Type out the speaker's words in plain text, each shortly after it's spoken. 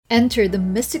Enter the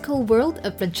mystical world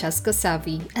of Francesco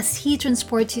Savi as he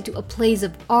transports you to a place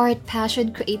of art,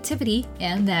 passion, creativity,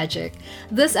 and magic.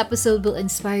 This episode will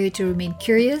inspire you to remain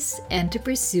curious and to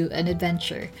pursue an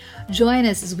adventure. Join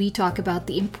us as we talk about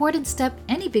the important step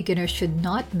any beginner should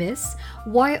not miss,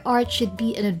 why art should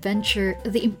be an adventure,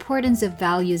 the importance of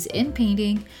values in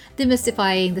painting,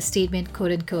 demystifying the statement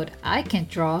quote unquote, I can't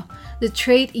draw, the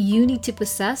trait you need to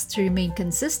possess to remain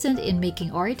consistent in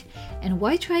making art, and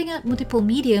why trying out multiple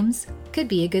mediums could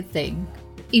be a good thing.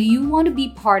 If you want to be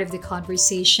part of the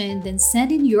conversation, then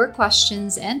send in your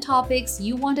questions and topics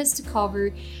you want us to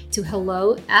cover to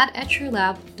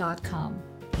hello@etcherlab.com.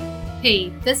 Hey,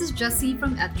 this is Jessie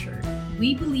from Etcher.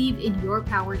 We believe in your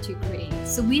power to create,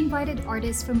 so we invited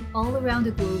artists from all around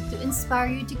the globe to inspire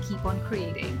you to keep on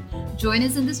creating. Join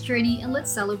us in this journey and let's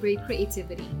celebrate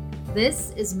creativity.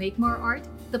 This is Make More Art,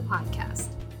 the podcast.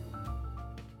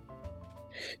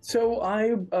 So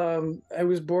I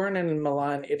was born in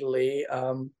Milan, Italy.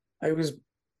 I was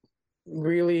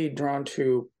really drawn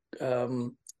to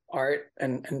art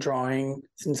and drawing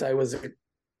since I was a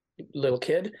little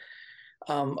kid.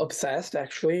 Obsessed,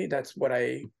 actually. That's what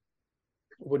I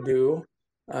would do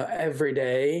every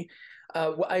day.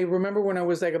 I remember when I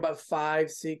was like about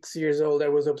 5, 6 years old, I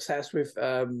was obsessed with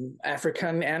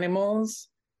African animals.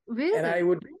 Really? And I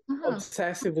would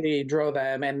obsessively draw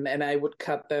them and I would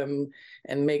cut them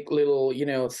and make little,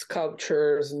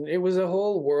 sculptures. And it was a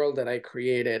whole world that I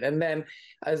created. And then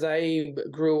as I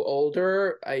grew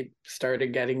older, I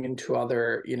started getting into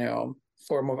other,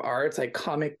 form of arts like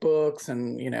comic books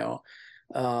and, and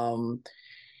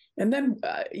then,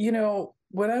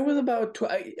 when I was about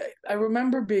I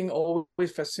remember being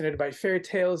always fascinated by fairy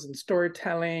tales and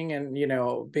storytelling and,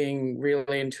 being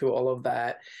really into all of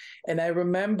that. And I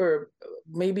remember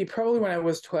probably when I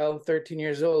was 12, 13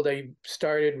 years old, I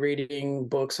started reading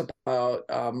books about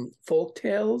folk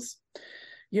tales,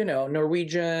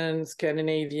 Norwegian,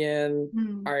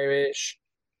 Scandinavian, Irish.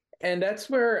 And that's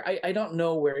where I don't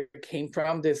know where it came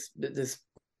from, this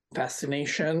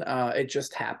fascination. It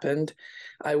just happened.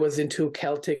 I was into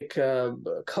Celtic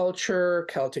culture,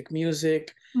 Celtic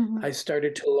music. I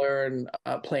started to learn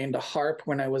playing the harp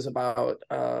when I was about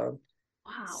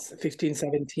 15,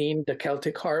 17, the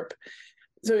Celtic harp.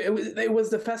 So it was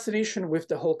the fascination with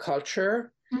the whole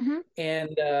culture.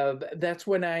 And that's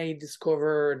when I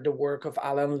discovered the work of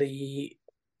Alan Lee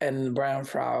and Brian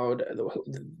Froud.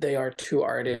 They are two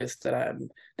artists that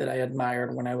I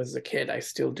admired when I was a kid. I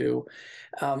still do.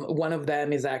 One of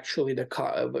them is actually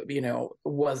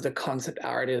was the concept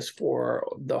artist for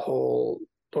the whole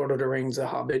Lord of the Rings, The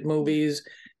Hobbit movies.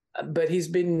 But he's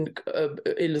been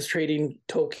illustrating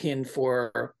Tolkien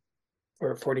for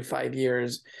 45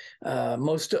 years. A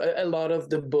lot of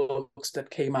the books that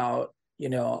came out,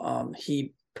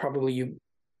 he probably you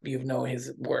know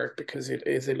his work because it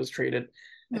is illustrated.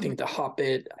 I think The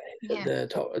Hobbit, the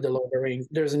Lord of the Rings.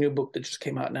 There's a new book that just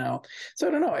came out now. So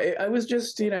I don't know. I was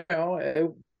just, it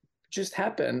just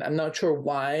happened. I'm not sure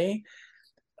why.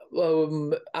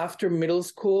 After middle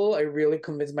school, I really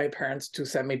convinced my parents to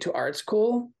send me to art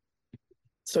school.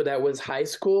 So that was high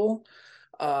school.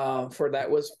 That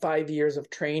was 5 years of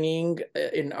training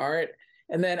in art.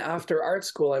 And then after art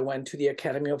school, I went to the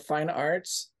Academy of Fine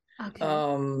Arts. Okay.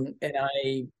 And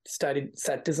I studied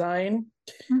set design.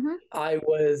 I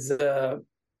was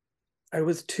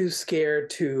too scared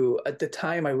to, at the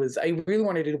time I really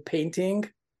wanted to do painting.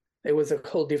 It was a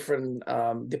whole different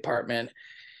department.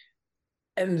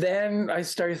 And then I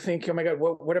started thinking, oh my God,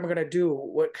 what am I going to do?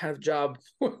 What kind of job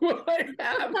will I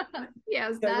have?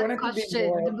 Yes, that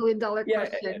question, the $1 million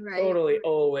question, right? Totally,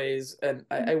 always. And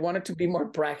I wanted to be more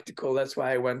practical. That's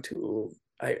why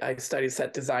I studied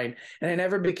set design, and I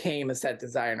never became a set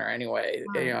designer anyway.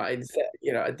 Wow.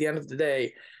 At the end of the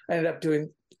day, I ended up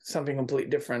doing something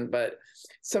completely different. But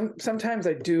sometimes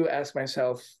I do ask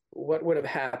myself, what would have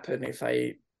happened if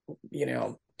I,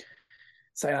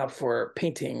 sign up for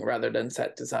painting rather than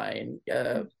set design?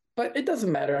 But it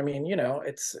doesn't matter. I mean,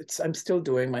 I'm still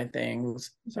doing my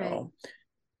things. So,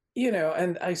 right.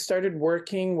 And I started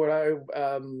working when I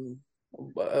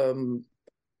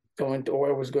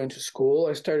was going to school.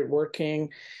 I started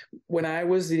working when I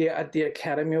was at the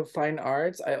Academy of Fine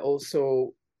Arts. I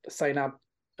also signed up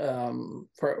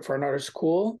for another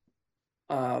school,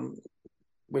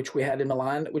 which we had in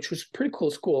Milan, which was a pretty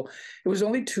cool school. It was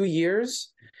only 2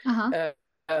 years.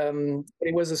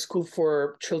 It was a school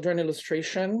for children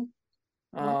illustration.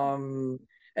 And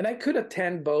I could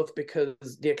attend both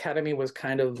because the academy was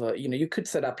kind of, you could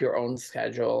set up your own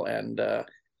schedule, and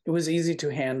it was easy to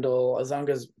handle as long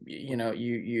as,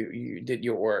 you did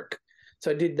your work.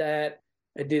 So I did that.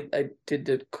 I did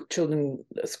the Children's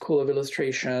School of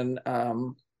Illustration,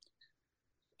 and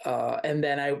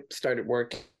then I started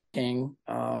working.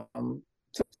 So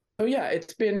yeah,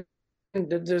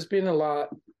 there's been a lot.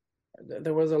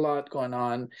 There was a lot going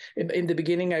on. In the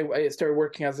beginning, I started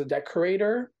working as a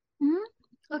decorator.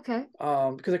 Mm-hmm. Okay.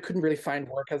 Because I couldn't really find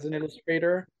work as an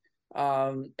illustrator.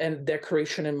 And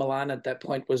decoration in Milan at that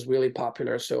point was really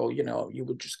popular. So, you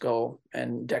would just go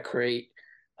and decorate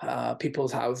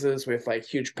people's houses with like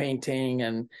huge painting.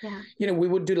 And, Yeah. we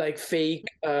would do like fake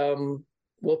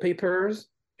wallpapers.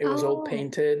 It was all Oh.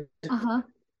 painted. Uh-huh.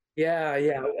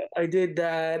 Yeah, I did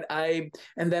that.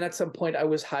 And then at some point I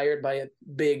was hired by a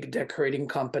big decorating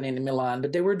company in Milan,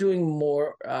 but they were doing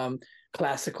more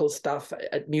classical stuff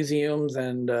at museums,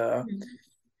 and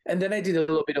then I did a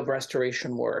little bit of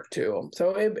restoration work too.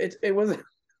 So it was a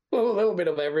little bit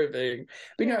of everything.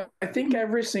 But I think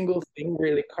every single thing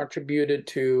really contributed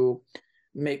to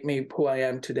make me who I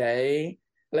am today.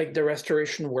 Like the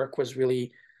restoration work was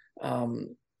really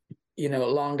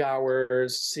long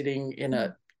hours sitting in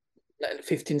a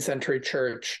 15th century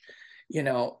church, you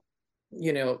know,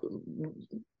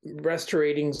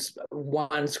 restoring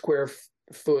 1 square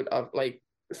foot of like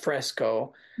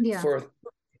fresco Yeah. for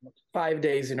 5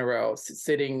 days in a row,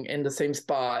 sitting in the same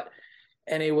spot.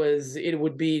 And it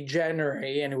would be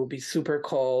January and it would be super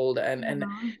cold. And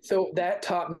so that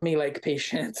taught me like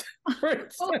patience, for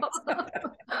instance,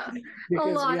 because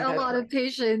A lot of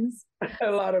patience.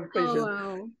 a lot of Oh, patience.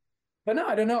 wow. But no,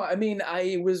 I don't know. I mean,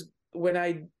 when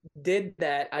I did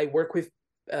that, I work with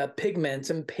pigments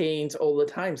and paints all the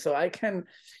time. So I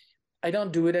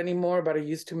don't do it anymore, but I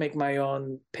used to make my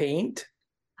own paint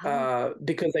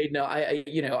because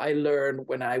I learned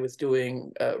when I was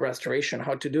doing restoration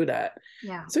how to do that.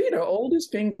 Yeah. So, all these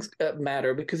things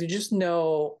matter because you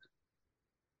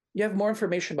have more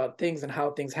information about things and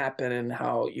how things happen and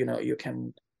how, you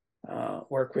can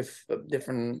work with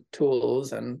different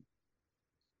tools. And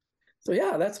so,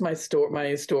 yeah, that's my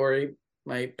story,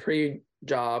 my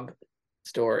pre-job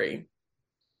story.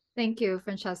 Thank you,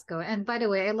 Francesco. And by the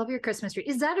way, I love your Christmas tree.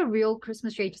 Is that a real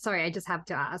Christmas tree? Sorry, I just have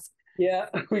to ask. Yeah,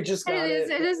 we just got it.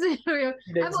 It is real.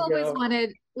 I've Days always ago.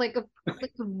 wanted like a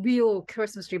real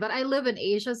Christmas tree, but I live in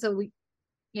Asia, so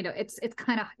it's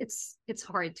kind of it's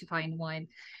hard to find one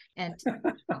and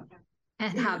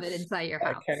have it inside your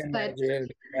I house. can But imagine.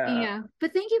 Yeah. yeah,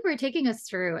 but thank you for taking us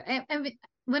through. And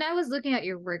when I was looking at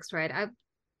your works, right,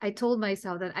 I told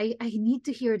myself that I need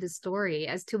to hear the story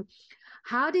as to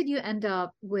how did you end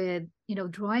up with,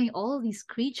 drawing all of these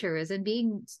creatures and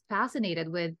being fascinated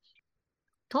with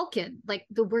Tolkien, like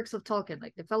the works of Tolkien,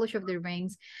 like the Fellowship of the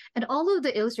Rings, and all of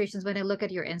the illustrations. When I look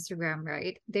at your Instagram,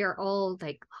 right, they are all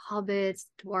like hobbits,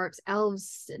 dwarves,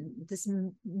 elves, and this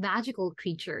magical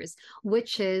creatures,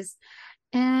 witches,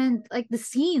 and like the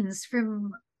scenes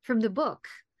from the book,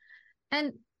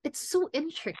 and it's so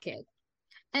intricate.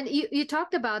 And you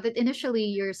talked about that initially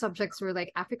your subjects were like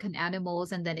African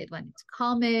animals, and then it went into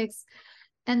comics,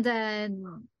 and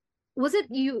then was it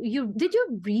you did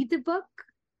you read the book?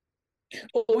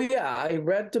 Oh yeah, I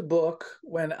read the book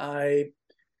when I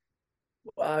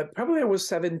was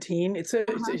 17. It's a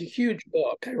huge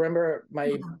book. I remember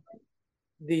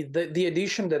the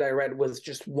edition that I read was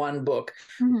just one book.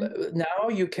 Mm-hmm. Now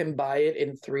you can buy it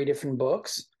in 3 different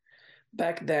books.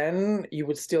 Back then, you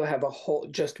would still have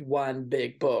just one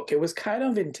big book. It was kind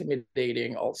of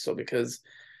intimidating also because,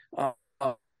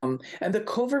 um, and the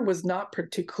cover was not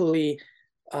particularly,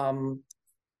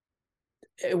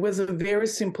 it was a very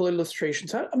simple illustration.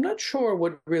 So I'm not sure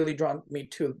what really drawn me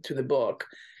to the book.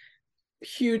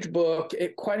 Huge book,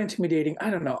 quite intimidating. I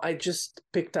don't know. I just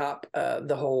picked up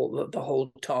the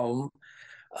whole tome.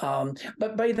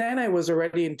 But by then I was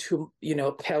already into,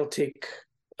 Celtic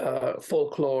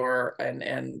folklore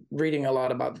and reading a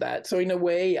lot about that. So in a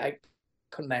way, I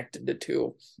connected the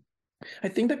two. I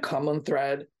think the common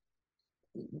thread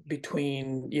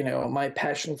between, my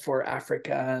passion for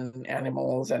African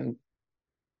animals and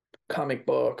comic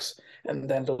books and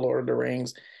then the Lord of the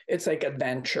Rings, it's like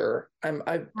adventure. I'm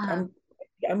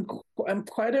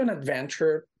quite an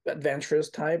adventurous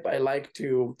type. I like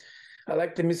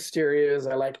the mysterious.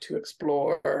 I like to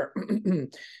explore.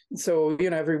 So,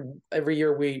 every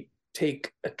year we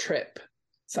take a trip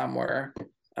somewhere.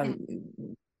 I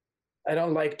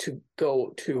don't like to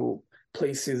go to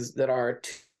places that are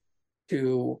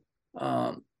too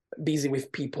busy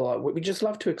with people. We just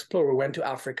love to explore. We went to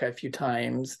Africa a few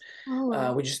times.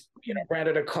 Oh, We just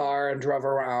rented a car and drove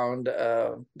around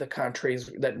the countries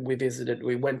that we visited.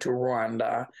 We went to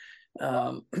Rwanda.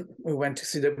 We went to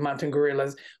see the mountain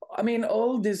gorillas. I mean,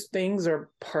 all these things are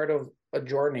part of a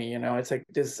journey. It's like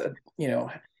this.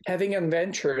 having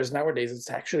adventures nowadays, it's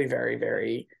actually very,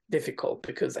 very difficult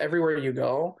because everywhere you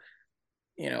go,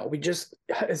 we just,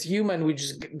 as human, we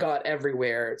just got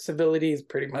everywhere. Civility is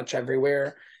pretty much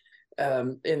everywhere.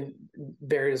 In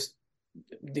various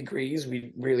degrees,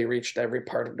 we really reached every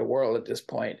part of the world at this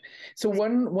point. So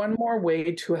one more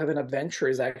way to have an adventure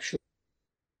is actually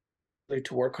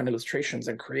to work on illustrations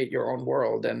and create your own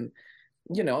world. And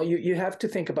you have to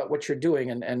think about what you're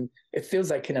doing, and it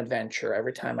feels like an adventure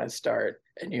every time I start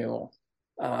a new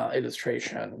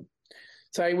illustration.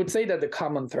 So I would say that the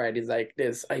common thread is like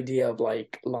this idea of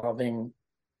like loving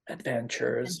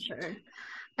adventures. Adventure.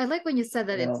 I like when you said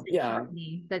that it's a Yeah.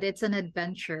 journey, that it's an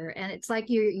adventure, and it's like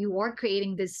you are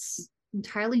creating this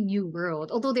entirely new world.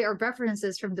 Although there are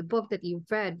references from the book that you've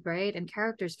read, right, and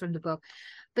characters from the book,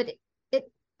 but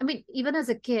I mean, even as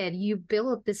a kid, you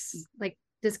build this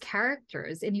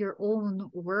characters in your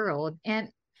own world, and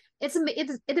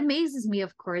it amazes me,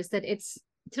 of course, that it's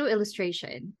through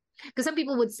illustration. Because some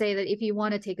people would say that if you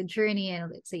want to take a journey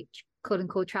and, let's say, quote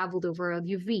unquote, travel the world,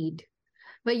 you read.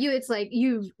 But it's like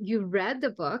you read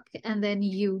the book, and then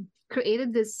you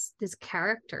created this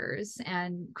characters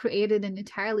and created an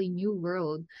entirely new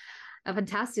world, a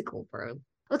fantastical world.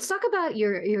 Let's talk about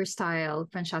your style,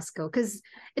 Francesco, because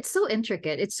it's so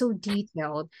intricate, it's so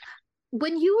detailed.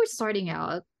 When you were starting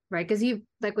out, right? Because you,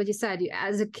 like what you said,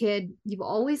 as a kid, you've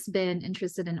always been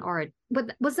interested in art.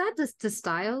 But was that the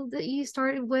style that you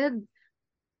started with,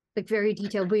 like very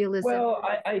detailed, realistic? Well,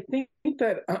 I think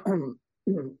that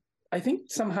I think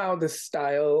somehow the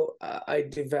style I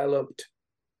developed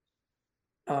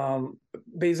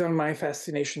based on my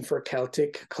fascination for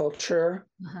Celtic culture.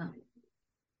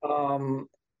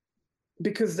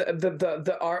 Because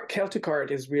the art, Celtic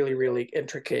art, is really, really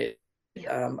intricate.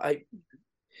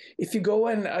 If you go,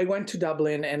 and I went to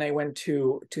Dublin and I went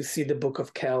to see the Book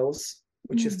of Kells,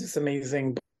 which is this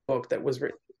amazing book that was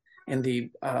written in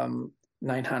the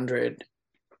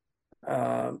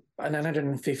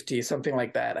 950, something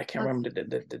like that. I can't remember the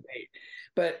date,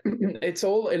 but it's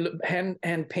all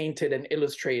hand painted and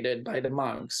illustrated by the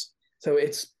monks. So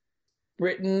it's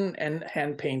written and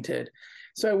hand painted.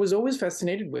 So I was always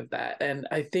fascinated with that. And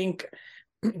I think,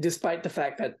 despite the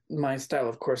fact that my style,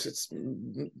 of course, it's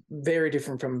very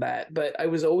different from that, but I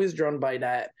was always drawn by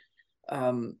that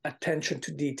attention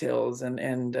to details.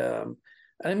 And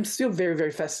I'm still very,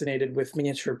 very fascinated with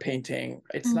miniature painting.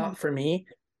 It's not for me,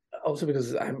 also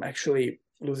because I'm actually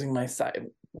losing my sight.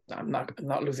 I'm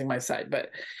not losing my sight,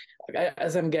 but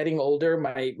as I'm getting older,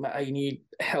 I need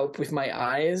help with my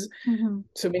eyes.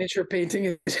 So miniature painting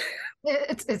is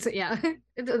it's yeah,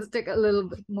 it does take a little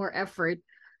bit more effort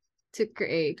to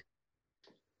create.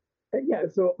 Yeah,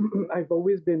 so I've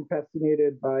always been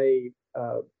fascinated by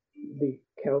the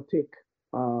Celtic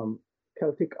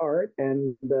art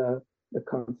and the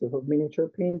concept of miniature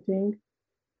painting.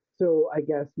 So I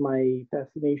guess my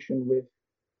fascination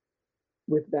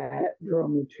with that drew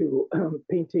me to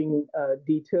painting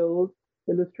detailed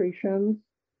illustrations,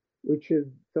 which is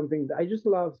something that I just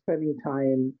love spending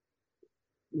time,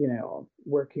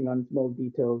 working on small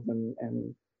details,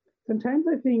 and sometimes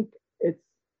I think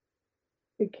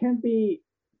it can be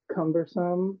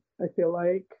cumbersome. I feel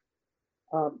like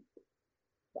um,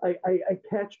 I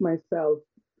catch myself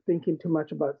thinking too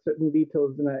much about certain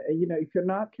details, and if you're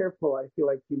not careful, I feel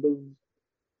like you lose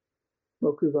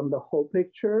focus on the whole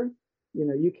picture.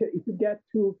 If you get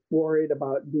too worried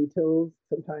about details,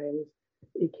 sometimes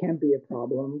it can be a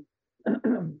problem.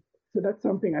 So that's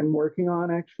something I'm working on,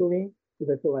 actually,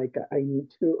 because I feel like I need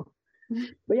to.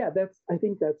 But yeah, I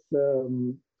think that's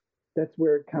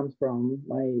where it comes from.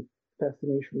 My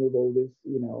fascination with all this,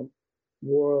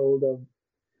 world of,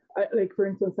 like, for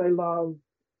instance, I love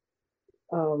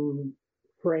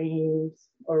frames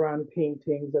around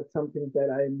paintings. That's something that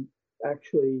I'm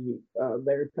actually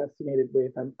very fascinated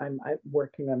with. I'm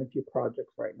working on a few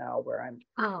projects right now where I'm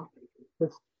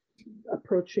just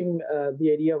approaching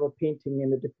the idea of a painting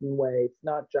in a different way. It's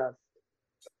not just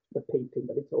the painting,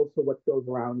 but it's also what goes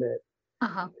around it.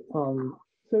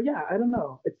 So yeah, I don't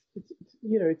know. It's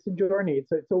a journey.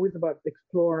 It's always about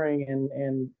exploring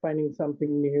and finding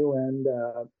something new and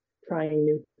trying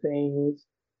new things.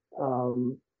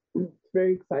 It's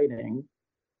very exciting.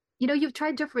 You've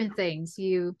tried different things.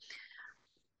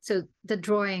 So the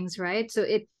drawings, right? So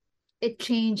it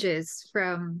changes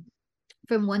from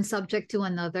one subject to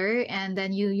another, and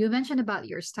then you mentioned about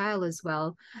your style as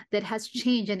well, that has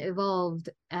changed and evolved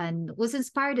and was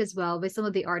inspired as well by some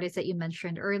of the artists that you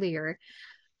mentioned earlier.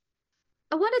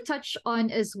 I want to touch on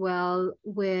as well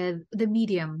with the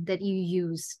medium that you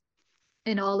use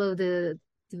in all of the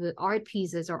art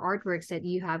pieces or artworks that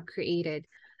you have created.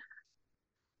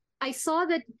 I saw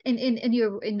that in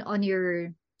your in on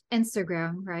your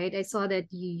Instagram, right? I saw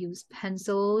that you use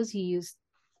pencils, you use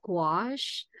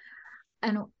gouache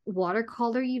and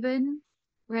watercolor even,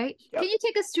 right? Can Yep. you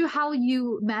take us through how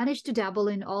you managed to dabble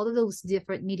in all of those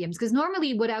different mediums? Because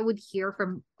normally what I would hear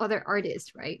from other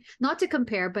artists, right? Not to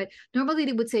compare, but normally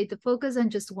they would say to focus on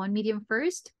just one medium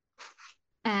first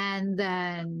and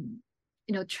then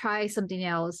try something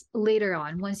else later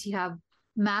on once you have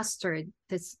mastered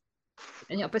this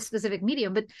a specific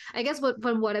medium. But I guess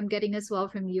from what I'm getting as well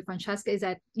from you, Francesca, is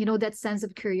that that sense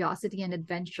of curiosity and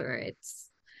adventure. It's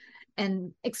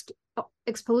and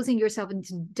exposing yourself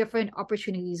into different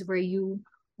opportunities where you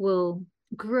will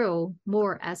grow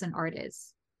more as an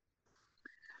artist.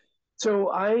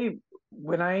 So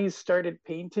when I started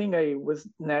painting, I was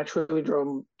naturally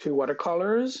drawn to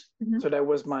watercolors. Mm-hmm. So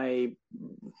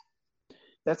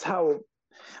that's how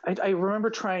I remember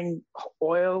trying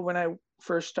oil when I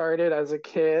first started as a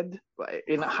kid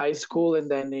in high school and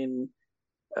then in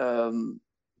um,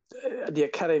 the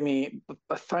Academy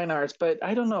of Fine Arts. But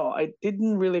I don't know, it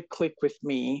didn't really click with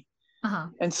me. Uh-huh.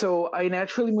 And so I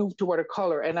naturally moved to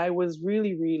watercolor, and I was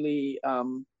really, really,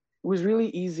 it was really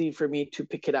easy for me to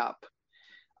pick it up.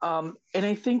 And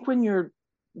I think when you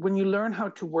learn how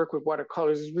to work with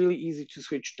watercolors, it's really easy to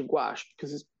switch to gouache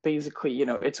because it's basically,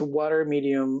 it's a water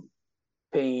medium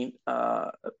paint.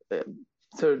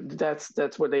 So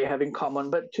that's what they have in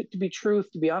common. But to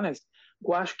be honest,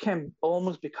 gouache can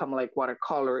almost become like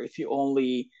watercolor if you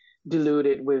only dilute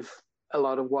it with a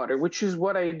lot of water, which is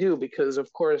what I do because,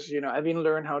 of course, I've been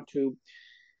learned how to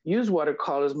use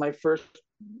watercolors. My first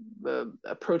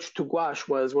approach to gouache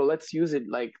was, well, let's use it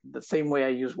like the same way I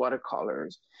use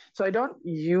watercolors. So I don't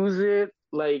use it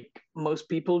like most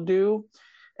people do.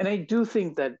 And I do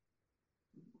think that,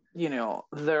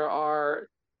 there are,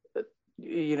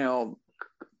 you know,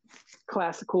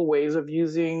 classical ways of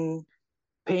using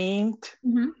paint.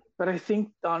 Mm-hmm. But I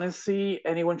think honestly,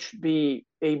 anyone should be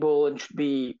able and should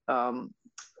be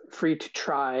free to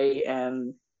try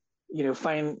and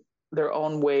find their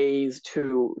own ways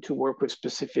to work with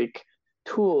specific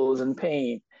tools and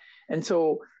paint. And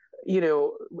so,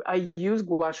 I use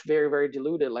gouache very, very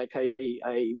diluted. Like I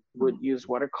would use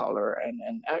watercolor and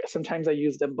sometimes I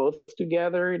use them both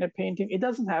together in a painting. It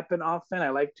doesn't happen often. I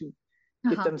like to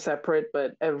keep them separate,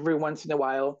 but every once in a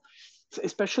while,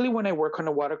 especially when I work on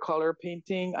a watercolor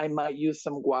painting, I might use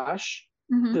some gouache,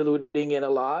 Mm-hmm. diluting it a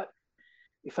lot.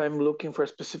 If I'm looking for a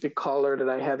specific color that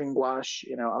I have in gouache,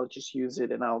 I'll just use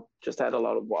it and I'll just add a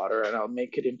lot of water and I'll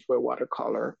make it into a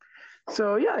watercolor.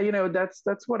 So yeah,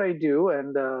 that's what I do.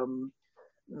 And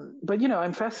but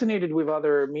I'm fascinated with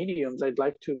other mediums. I'd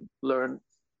like to learn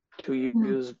to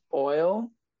use oil,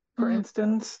 for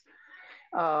instance.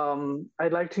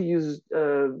 I'd like to use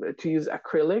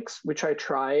acrylics, which I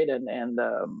tried, and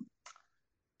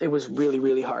it was really,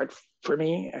 really hard for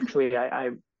me. Actually,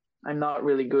 I'm not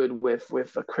really good with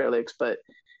acrylics, but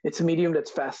it's a medium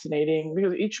that's fascinating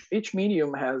because each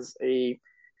medium has a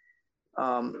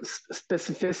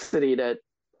specificity that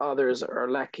others are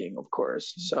lacking, of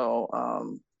course. So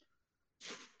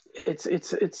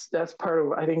it's that's part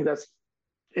of, I think that's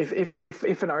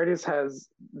if an artist has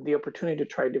the opportunity to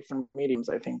try different mediums,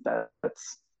 I think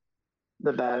that's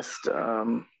the best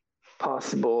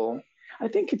possible. I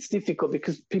think it's difficult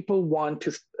because people want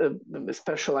to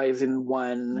specialize in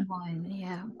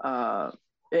Yeah.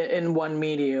 In one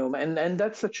medium, and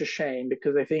that's such a shame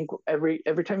because I think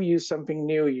every time you use something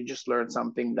new, you just learn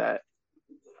something that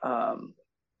um,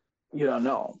 you don't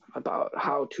know about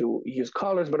how to use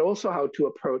colors, but also how to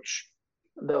approach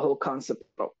the whole concept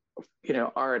of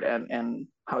art and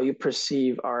how you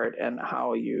perceive art and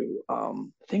how you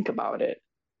think about it.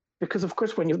 Because of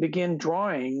course, when you begin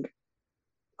drawing,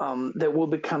 that will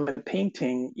become a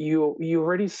painting, you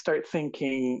already start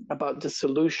thinking about the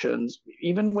solutions.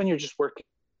 Even when you're just working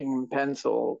in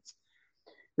pencils,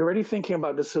 you're already thinking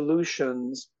about the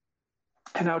solutions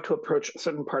and how to approach a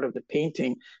certain part of the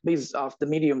painting based off the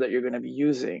medium that you're going to be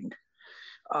using.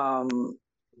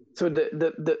 So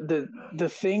the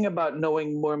thing about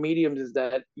knowing more mediums is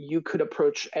that you could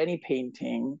approach any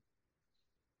painting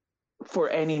for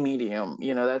any medium.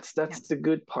 That's the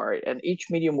good part, and each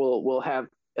medium will have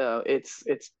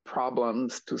its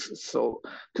problems to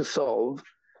solve.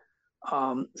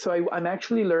 So I'm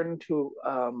actually learning to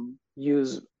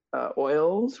use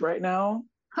oils right now.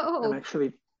 I'm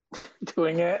actually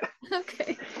doing it.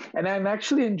 Okay. And I'm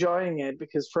actually enjoying it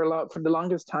because for the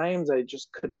longest times I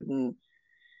just couldn't.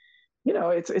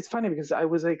 It's funny because I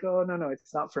was like, oh no,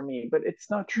 it's not for me, but it's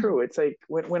not true. It's like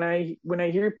when I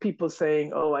hear people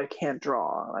saying, oh, I can't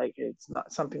draw, like it's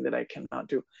not something that I cannot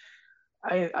do.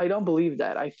 I don't believe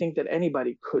that. I think that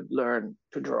anybody could learn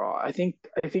to draw. I think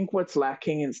what's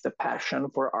lacking is the passion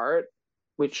for art,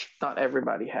 which not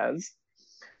everybody has.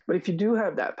 But if you do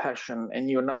have that passion and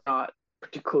you're not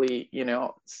particularly,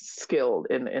 skilled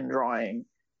in drawing,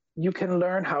 you can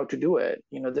learn how to do it.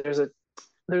 There's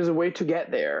a way to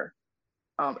get there.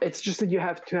 It's just that you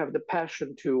have to have the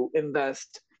passion to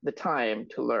invest the time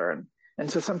to learn. And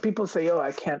so some people say, "Oh,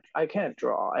 I can't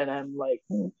draw," and I'm like,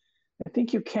 I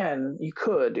think you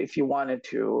could if you wanted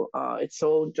to. It's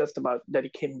all just about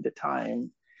dedicating the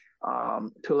time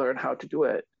to learn how to do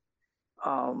it.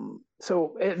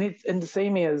 So and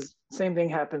the same thing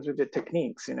happens with the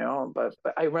techniques, But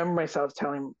I remember myself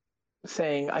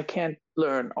saying I can't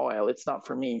learn oil. It's not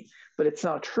for me. But it's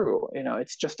not true.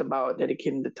 It's just about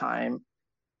dedicating the time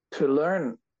to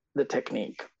learn the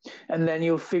technique, and then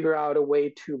you'll figure out a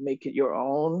way to make it your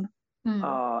own.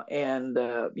 And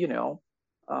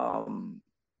um,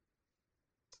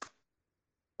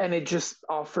 and it just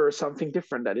offers something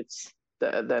different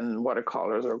than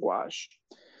watercolors or gouache.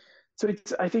 So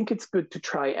I think it's good to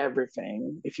try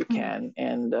everything if you can,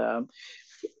 and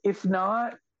if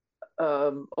not,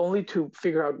 only to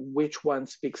figure out which one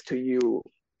speaks to you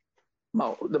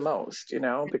the most,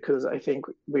 because I think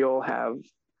we all have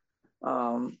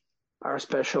our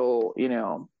special,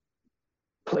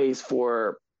 place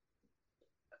for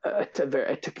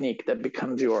a technique that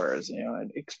becomes yours,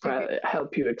 and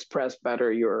help you express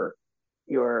better your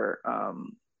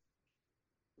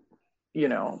you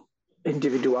know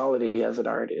individuality as an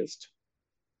artist.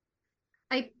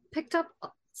 I picked up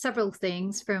several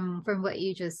things from what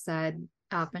you just said,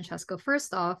 Francesco.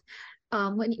 First off,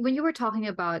 when you were talking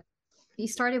about, you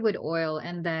started with oil,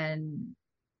 and then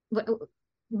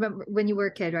remember when you were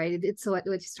a kid, right? It's what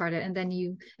you started, and then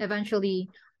you eventually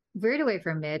veered away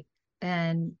from it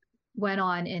and went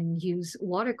on and used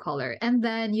watercolor, and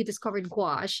then you discovered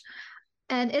gouache.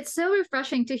 And it's so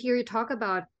refreshing to hear you talk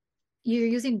about you're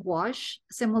using gouache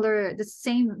similar the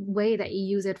same way that you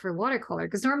use it for watercolor,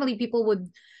 because normally people would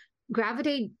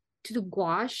gravitate to the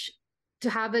gouache to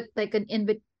have it like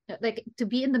like to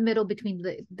be in the middle between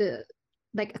the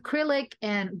like acrylic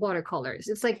and watercolors.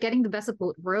 It's like getting the best of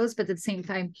both worlds, but at the same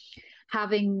time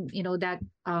having that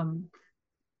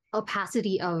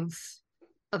opacity of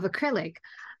acrylic.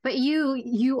 But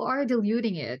you are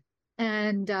diluting it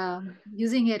and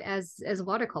using it as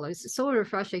watercolors. It's so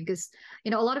refreshing because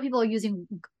a lot of people are using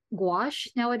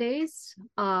gouache nowadays,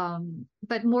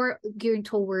 but more gearing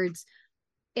towards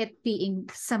it being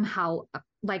somehow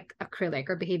like acrylic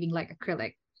or behaving like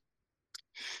acrylic.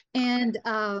 And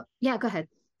yeah, go ahead.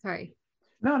 Sorry.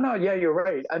 No, yeah, you're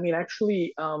right. I mean,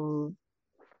 actually,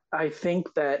 I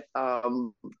think that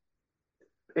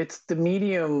it's the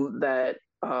medium that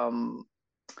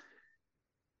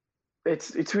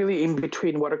it's really in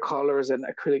between watercolors and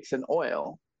acrylics and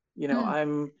oil.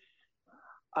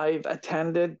 I've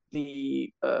attended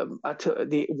the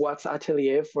Watts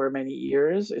Atelier for many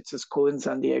years. It's a school in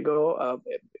San Diego.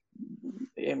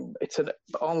 It's an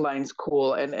online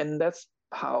school, and that's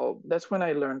when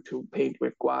I learned to paint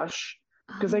with gouache,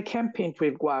 because I can't paint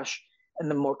with gouache in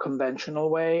the more conventional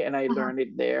way, and I learned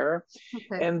it there.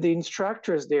 Okay. And the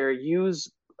instructors there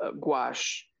use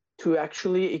gouache to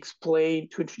actually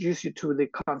to introduce you to the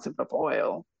concept of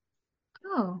oil.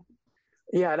 Oh.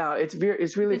 Yeah, no, it's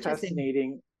really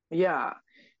fascinating. Yeah.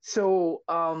 So,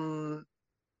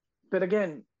 but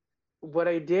again, what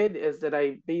I did is that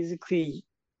I basically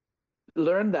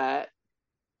learned that,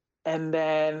 and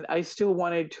then I still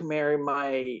wanted to marry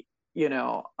my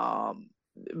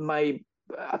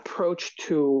approach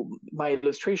to my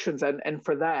illustrations, and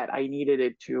for that I needed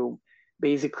it to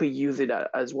basically use it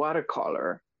as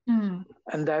watercolor.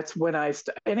 And that's when and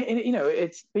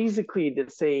it's basically the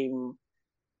same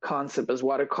concept as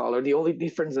watercolor. The only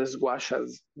difference is gouache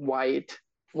has white.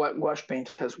 Gouache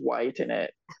paint has white in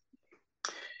it.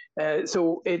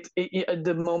 So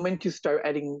the moment you start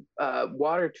adding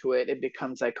water to it, it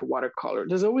becomes like a watercolor.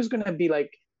 There's always going to be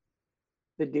like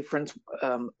the difference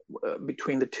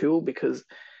between the two, because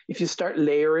if you start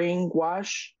layering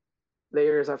gouache,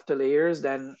 layers after layers,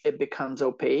 then it becomes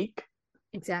opaque.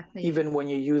 Exactly. Even when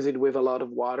you use it with a lot of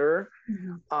water.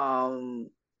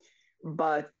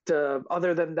 But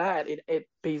other than that, it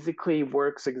basically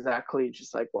works exactly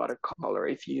just like watercolor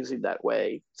if you use it that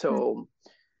way. So,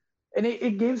 and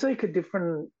it gives like a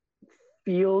different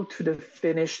feel to the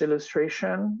finished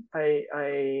illustration.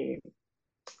 I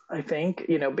think,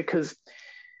 because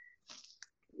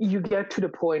you get to the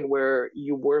point where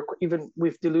you work even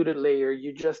with diluted layer,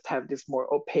 you just have this more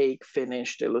opaque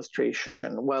finished illustration.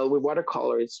 Well, with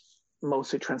watercolor, it's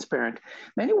mostly transparent.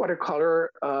 Many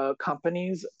watercolor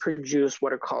companies produce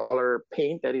watercolor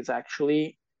paint that is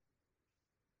actually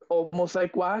almost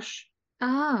like gouache.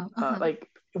 Like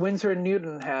Winsor and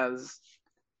Newton has,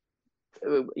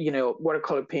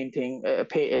 watercolor painting,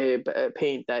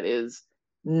 paint that is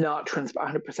not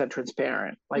 100%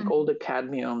 transparent. Like all the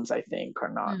cadmiums, I think, are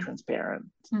not transparent.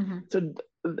 So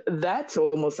that's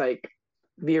almost like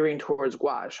veering towards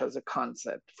gouache as a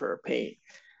concept for a paint.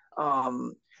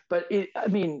 But I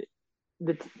mean,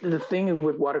 the thing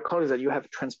with watercolor is that you have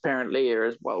transparent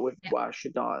layers, while with gouache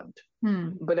you don't.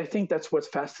 But I think that's what's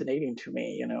fascinating to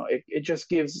me. It just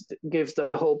gives the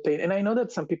whole paint. And I know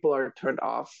that some people are turned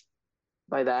off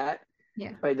by that,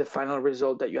 by the final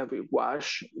result that you have with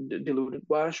gouache, diluted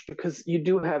gouache, because you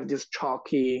do have this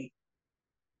chalky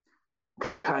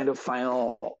kind of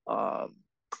final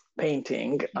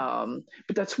painting.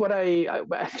 But that's what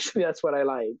actually that's what I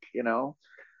like.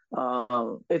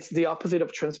 It's the opposite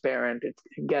of transparent. It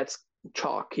gets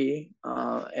chalky,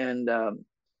 and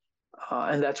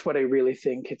that's what I really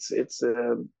think it's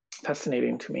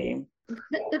fascinating to me.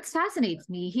 That fascinates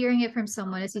me hearing it from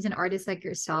someone as an artist like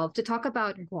yourself to talk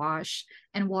about gouache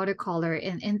and watercolor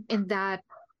in that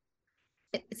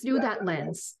through that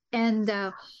lens. And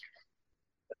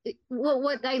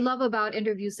what I love about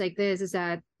interviews like this is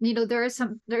that there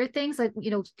are things that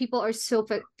people are so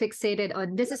fixated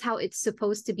on. This is how it's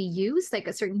supposed to be used, like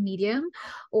a certain medium,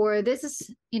 or this is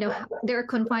they're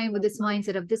confined with this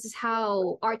mindset of this is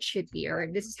how art should be, or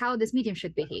this is how this medium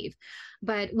should behave.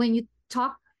 But when you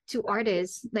talk to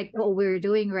artists like what we're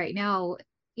doing right now,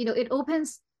 it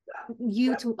opens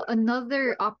you to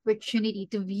another opportunity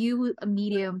to view a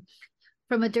medium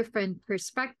from a different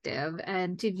perspective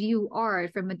and to view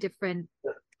art from a different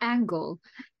angle.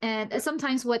 And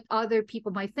sometimes what other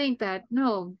people might think that,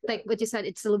 no, like what you said,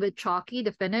 it's a little bit chalky,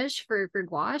 the finish for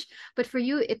gouache, but for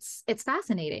you it's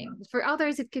fascinating. For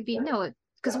others it could be no,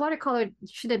 because watercolor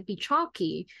shouldn't be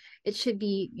chalky, it should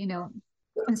be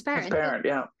transparent.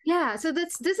 Yeah, so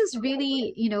this is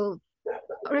really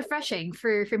refreshing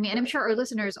for me, and I'm sure our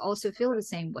listeners also feel the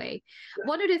same way.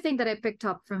 One of the things that I picked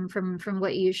up from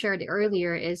what you shared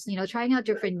earlier is trying out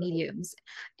different mediums,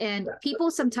 and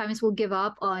people sometimes will give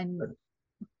up on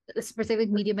a specific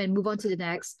medium and move on to the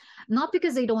next, not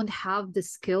because they don't have the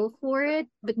skill for it,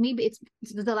 but maybe it's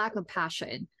the lack of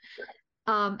passion.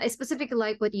 I specifically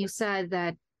like what you said,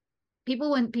 that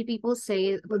when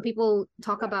people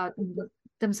talk about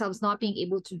themselves not being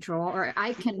able to draw, or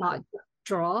I cannot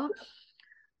draw.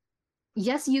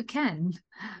 Yes, you can.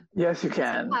 Yes, you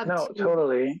can. No,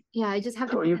 totally. Yeah, I just have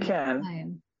to. You can.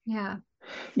 Time. Yeah.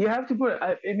 You have to put.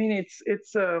 I mean,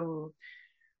 it's.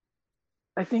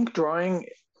 I think drawing.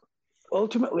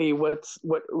 Ultimately, what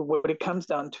it comes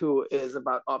down to is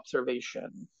about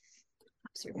observation.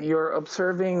 You're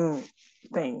observing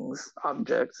things,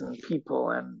 objects, and people,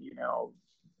 and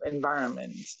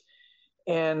environments,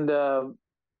 and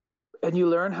you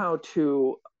learn how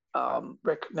to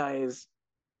recognize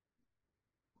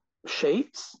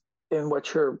shapes in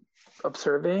what you're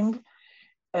observing.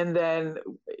 And then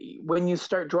when you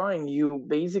start drawing, you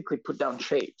basically put down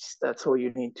shapes. That's all you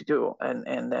need to do.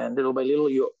 And then little by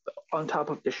little, on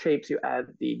top of the shapes, you add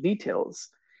the details.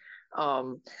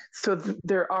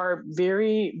 There are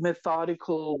very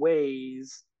methodical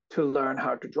ways to learn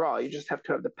how to draw. You just have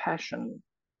to have the passion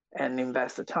and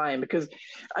invest the time. Because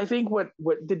I think what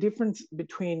the difference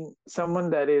between someone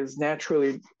that is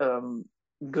naturally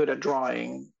good at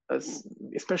drawing,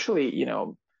 especially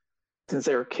since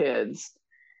they're kids,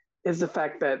 is the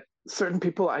fact that certain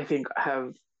people, I think,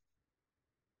 have,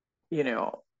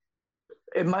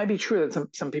 it might be true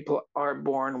that some people are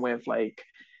born with like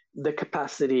the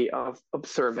capacity of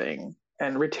observing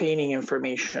and retaining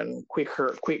information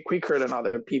quicker than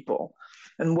other people.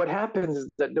 And what happens is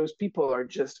that those people are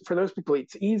for those people,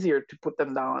 it's easier to put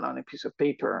them down on a piece of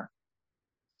paper.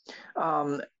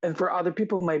 And for other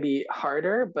people, it might be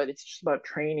harder, but it's just about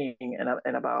training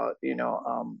and about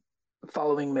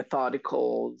following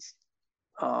methodical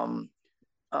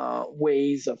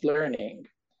ways of learning.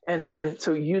 And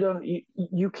so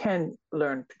you can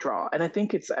learn to draw. And I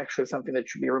think it's actually something that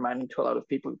should be reminding to a lot of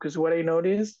people, because what I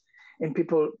notice in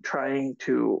people trying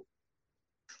to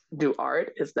do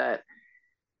art is that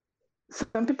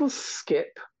some people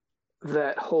skip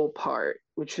that whole part,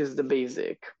 which is the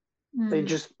basic. They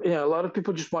just, a lot of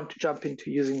people just want to jump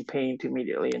into using paint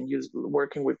immediately and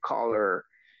working with color.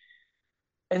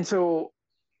 And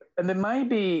they might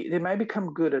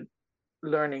become good at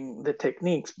learning the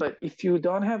techniques, but if you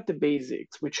don't have the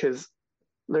basics, which is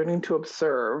learning to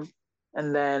observe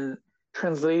and then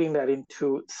translating that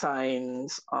into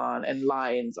signs on and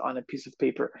lines on a piece of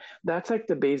paper. That's like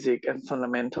the basic and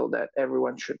fundamental that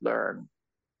everyone should learn.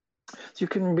 So you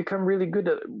can become really good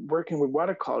at working with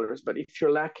watercolors, but if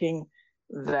you're lacking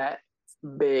that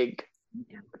big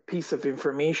piece of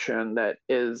information that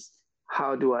is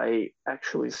how do I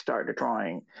actually start a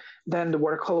drawing, then the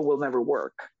watercolor will never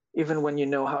work, even when you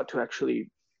know how to actually,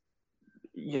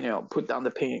 put down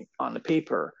the paint on the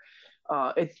paper.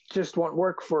 It just won't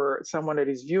work for someone that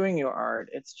is viewing your art.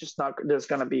 It's just not, there's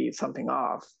going to be something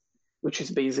off, which is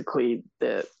basically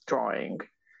the drawing.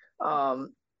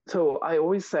 So I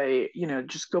always say,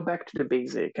 just go back to the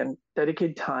basic and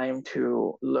dedicate time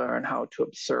to learn how to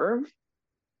observe,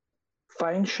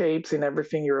 find shapes in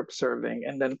everything you're observing,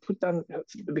 and then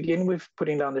begin with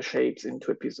putting down the shapes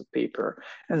into a piece of paper,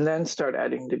 and then start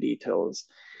adding the details.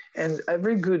 And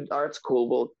every good art school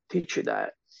will teach you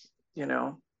that,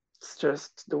 it's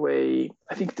just the way,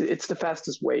 I think it's the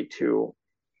fastest way to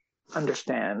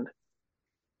understand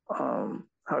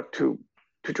how to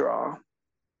draw.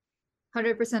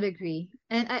 100% agree.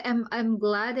 And I'm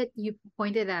glad that you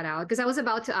pointed that out, because I was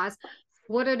about to ask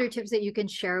what other tips that you can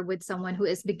share with someone who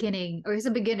is beginning or is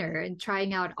a beginner and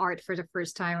trying out art for the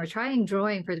first time or trying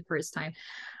drawing for the first time.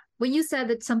 When you said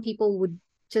that some people would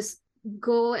just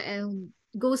go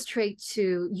straight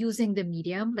to using the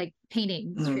medium like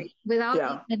painting straight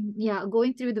without even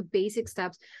going through the basic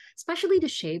steps, especially the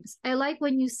shapes. I like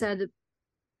when you said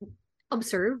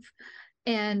observe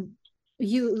and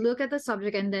you look at the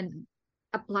subject and then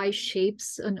apply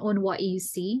shapes on what you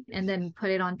see and then put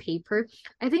it on paper.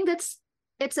 I think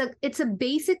it's a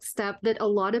basic step that a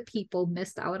lot of people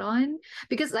missed out on,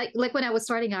 because like when I was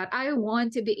starting out, I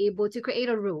want to be able to create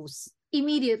a rose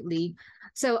immediately.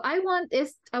 So I want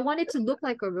it to look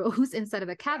like a rose instead of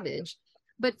a cabbage.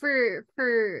 But for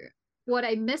what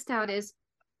I missed out is,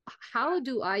 how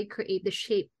do I create the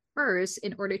shape first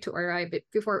in order to arrive it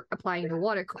before applying the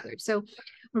watercolor? So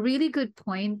really good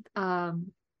point,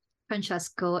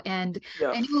 Francesco. And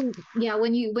I know,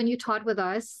 when you taught with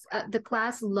us, the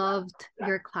class loved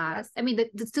your class. I mean,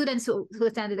 the students who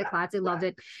attended the class, they loved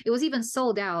it. It was even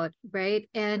sold out, right?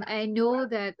 And I know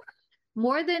that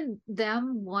more than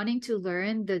them wanting to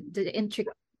learn the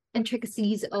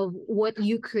intricacies of what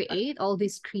you create, all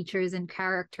these creatures and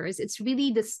characters, it's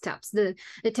really the steps, the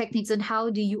techniques, and how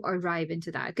do you arrive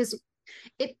into that? Because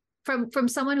it from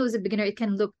someone who's a beginner, it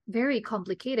can look very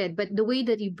complicated, but the way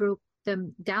that you broke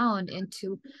them down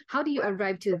into how do you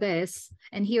arrive to this,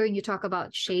 and hearing you talk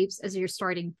about shapes as your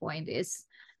starting point is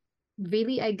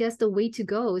really, I guess, the way to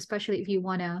go, especially if you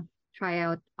want to try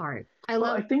out art.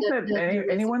 I think that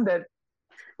anyone that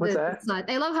what's that? The sun.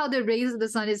 I love how the rays of the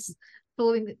sun is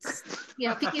flowing,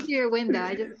 peeking through your window.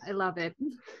 I love it.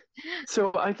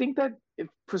 So I think that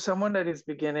for someone that is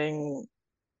beginning,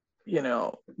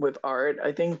 with art,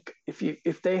 I think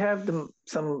if they have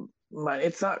some money,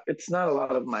 it's not a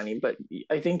lot of money, but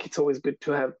I think it's always good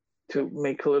to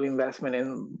make a little investment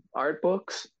in art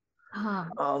books.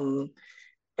 And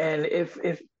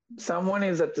if someone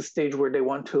is at the stage where they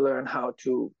want to learn how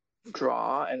to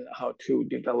draw and how to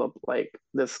develop like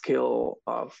the skill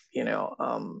of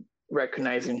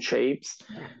recognizing shapes,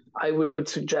 I would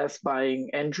suggest buying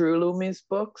Andrew Loomis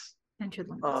books.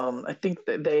 I think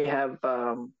that they have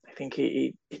I think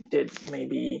he did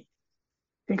maybe,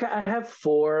 I think I have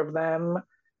 4 of them.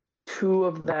 2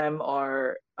 of them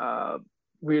are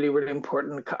really, really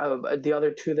important. The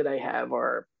other 2 that I have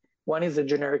are, one is a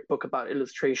generic book about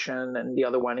illustration, and the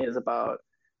other one is about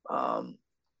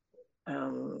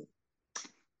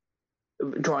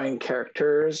drawing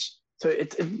characters. So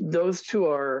those 2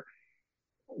 are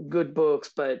good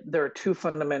books, but there are 2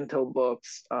 fundamental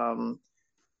books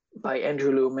by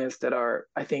Andrew Loomis that are,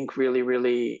 I think, really,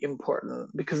 really important,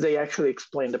 because they actually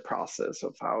explain the process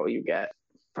of how you get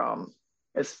from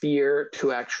a sphere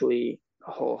to actually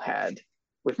a whole head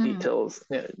with details,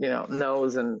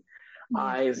 nose and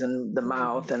eyes and the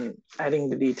mouth, and adding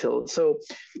the details. So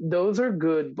those are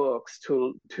good books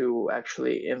to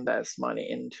actually invest money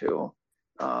into.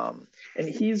 And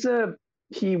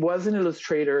he was an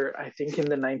illustrator, I think, in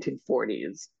the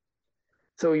 1940s.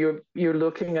 So you're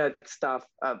looking at stuff,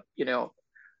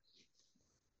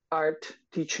 art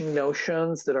teaching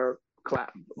notions that are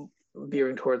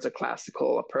veering towards a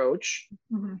classical approach,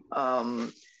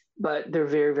 but they're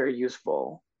very, very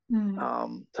useful.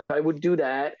 So I would do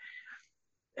that.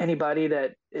 Anybody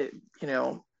that,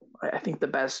 I think the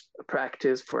best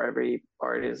practice for every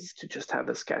artist is to just have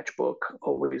a sketchbook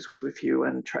always with you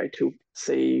and try to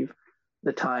save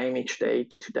the time each day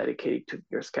to dedicate to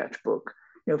your sketchbook.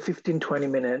 15, 20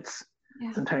 minutes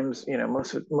Yeah. Sometimes,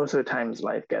 most of the times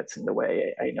life gets in the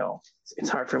way. I know it's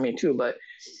hard for me too, but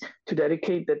to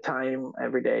dedicate the time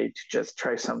every day to just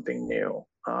try something new.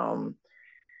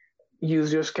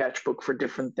 Use your sketchbook for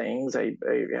different things. I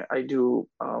do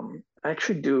I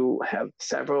actually do have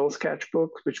several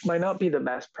sketchbooks, which might not be the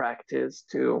best practice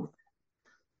to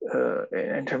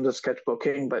in terms of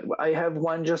sketchbooking, but I have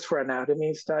one just for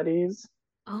anatomy studies.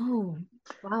 Oh,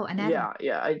 wow,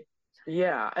 anatomy.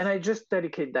 Yeah, and I just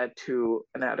dedicate that to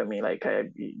anatomy. Like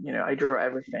I draw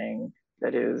everything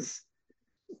that is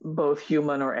both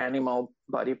human or animal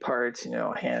body parts,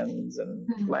 hands and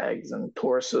Mhm. legs and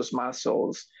torsos,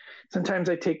 muscles. Sometimes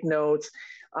I take notes.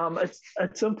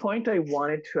 At some point, I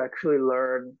wanted to actually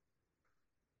learn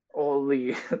all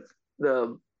the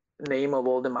the name of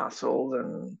all the muscles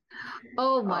and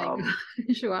Oh my um,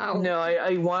 gosh, wow. no,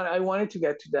 I wanted to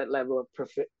get to that level of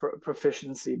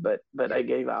proficiency, but I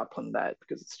gave up on that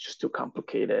because it's just too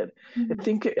complicated. Mhm.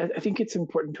 I think it's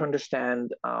important to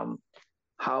understand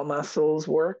how muscles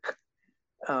work,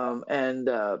 and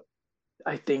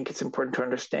I think it's important to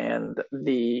understand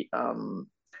the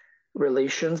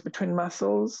relations between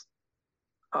muscles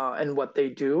and what they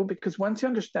do, because once you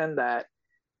understand that,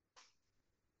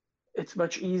 it's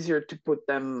much easier to put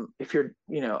them if your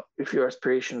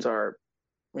aspirations are,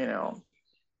 you know,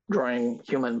 drawing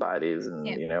human bodies and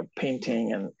Yeah.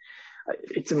 painting, and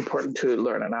it's important to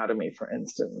learn anatomy, for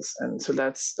instance, and so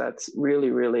that's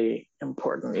really really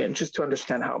important, and just to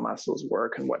understand how muscles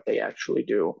work and what they actually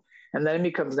do, and then it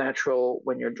becomes natural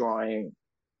when you're drawing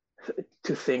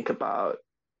to think about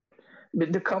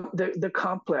the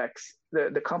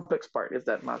complex part is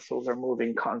that muscles are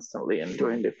moving constantly and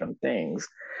doing different things,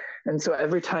 and so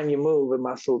every time you move a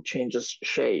muscle changes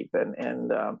shape,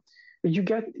 and you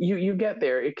get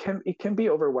there. It can be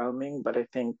overwhelming, but I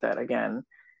think that again,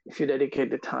 if you dedicate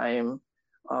the time,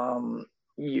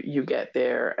 you get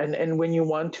there, and when you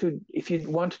want to if you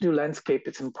want to do landscape,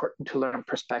 it's important to learn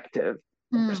perspective,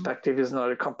 and Mm. perspective is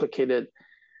not a complicated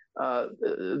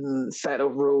set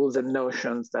of rules and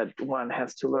notions that one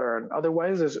has to learn.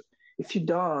 Otherwise, if you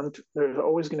don't, there's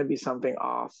always going to be something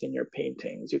off in your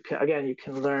paintings. You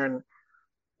can learn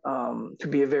to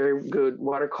be a very good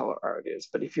watercolor artist,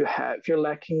 but if you're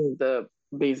lacking the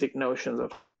basic notions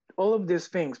of all of these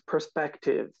things,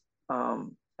 perspective,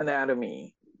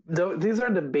 anatomy, these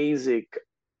are the basic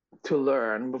to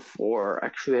learn before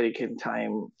actually dedicating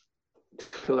time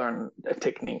to learn a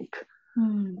technique,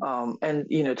 Mm. and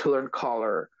to learn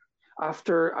color.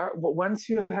 After once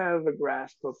you have a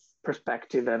grasp of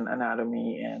perspective and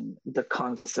anatomy and the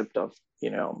concept of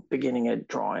beginning at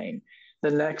drawing,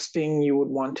 the next thing you would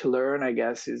want to learn, I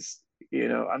guess, is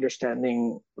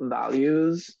understanding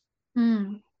values.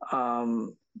 Mm.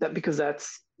 That because that's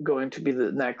going to be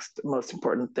the next most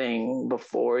important thing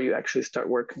before you actually start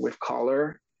working with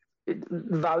color.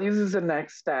 Values is the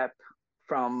next step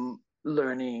from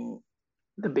learning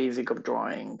the basic of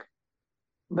drawing.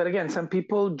 But again, some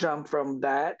people jump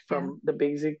Yeah. from the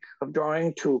basic of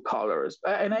drawing to colors,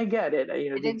 and I get it. I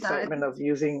The did that. excitement of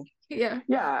using, Yeah.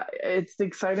 yeah, it's the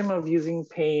excitement of using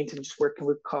paint and just working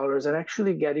with colors and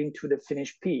actually getting to the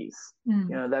finished piece.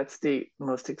 Mm. That's the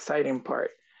most exciting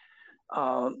part.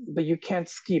 But you can't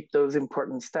skip those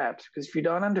important steps, because if you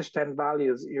don't understand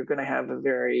values, you're going to have a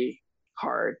very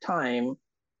hard time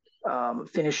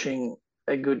finishing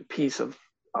a good piece of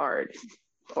art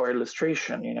or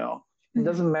illustration. It Mhm.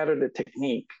 doesn't matter the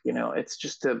technique. It's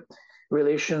just the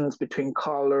relations between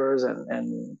colors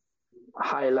and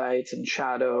highlights and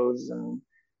shadows and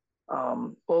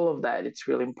all of that. It's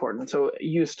really important. So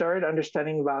you start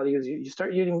understanding values. You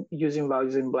start using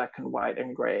values in black and white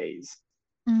and grays.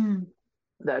 Mm.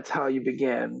 That's how you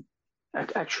begin.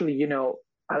 Actually,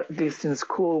 at least in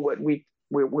school, what we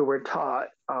were taught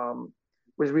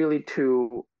was really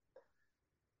to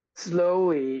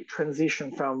slowly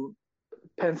transition from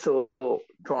pencil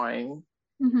drawing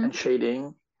and Mhm.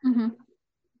 shading, Mhm.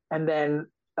 and then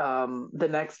the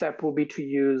next step will be to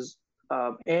use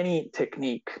any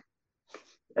technique.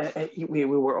 We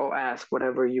were all asked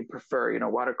whatever you prefer,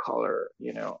 watercolor,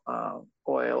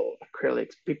 oil,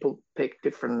 acrylics. People pick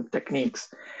different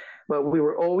techniques, but we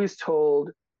were always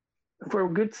told for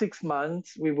a good 6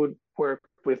 months we would work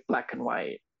with black and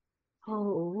white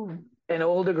Oh. and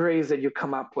all the grays that you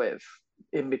come up with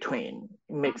in between,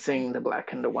 Okay. mixing the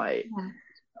black and the white.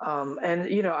 Yeah.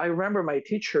 And I remember my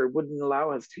teacher wouldn't allow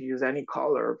us to use any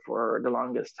color for the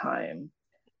longest time.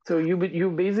 So you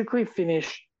basically finish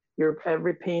your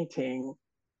every painting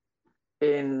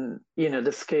in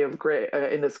the scale of gray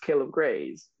in the scale of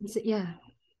grays. Yeah.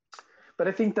 But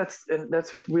I think that's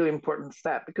really important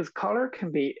step, because color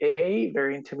can be A,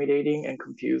 very intimidating and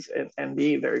confused, and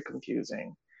B, very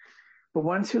confusing. But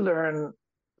once you learn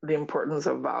the importance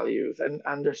of values and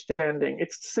understanding,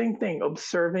 it's the same thing,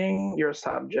 observing your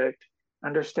subject,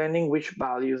 understanding which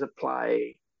values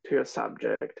apply to your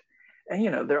subject.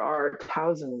 And there are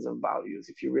thousands of values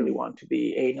if you really want to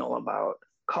be anal about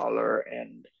color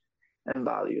and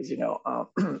values.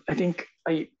 I think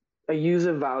I use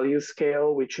a value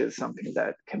scale, which is something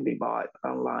that can be bought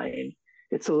online.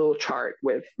 It's a little chart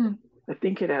with, I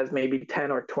think it has maybe 10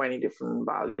 or 20 different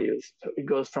values. So it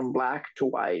goes from black to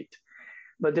white.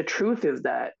 But the truth is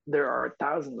that there are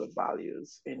thousands of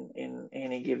values in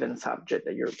any given subject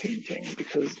that you're painting,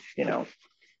 because,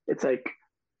 it's like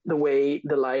the way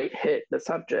the light hits the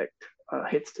subject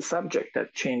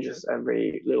that changes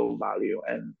every little value.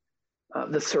 And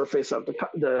the surface of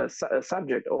the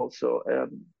subject also,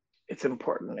 it's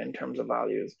important in terms of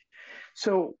values.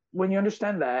 So when you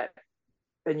understand that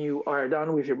and you are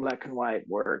done with your black and white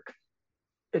work,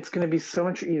 it's going to be so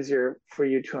much easier for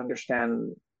you to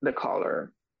understand the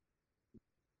color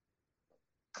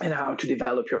and how to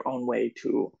develop your own way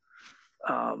to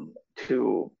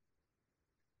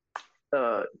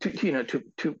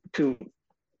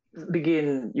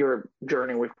begin your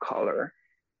journey with color.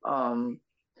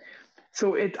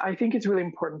 So I think it's really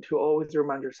important to always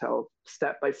remind yourself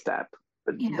step by step,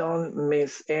 but don't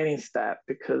miss any step,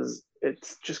 because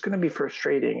it's just going to be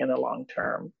frustrating in the long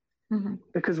term.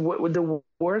 Because what the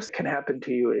worst can happen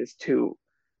to you is to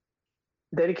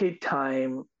dedicate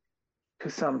time to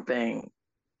something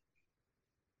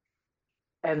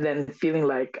and then feeling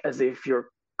like as if you're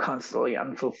constantly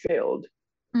unfulfilled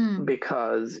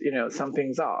because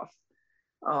something's off.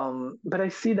 But I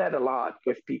see that a lot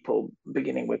with people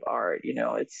beginning with art.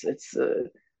 It's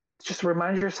just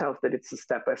remind yourself that it's a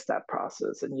step-by-step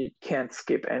process, and you can't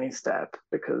skip any step,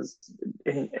 because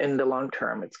in the long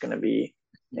term it's going to be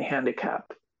a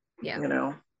handicap.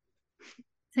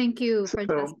 Thank you,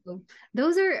 Francesco.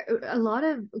 Those are a lot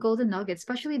of golden nuggets,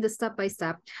 especially the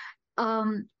step-by-step.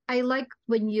 I like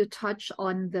when you touch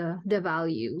on the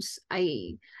values.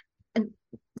 And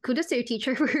kudos to your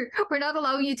teacher for not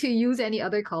allowing you to use any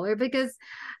other color, because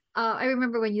I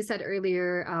remember when you said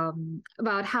earlier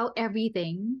about how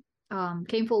everything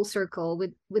came full circle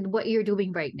with what you're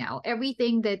doing right now.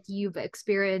 Everything that you've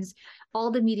experienced,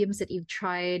 all the mediums that you've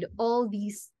tried, all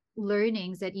these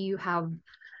learnings that you have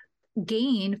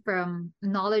gained from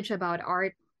knowledge about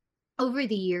art over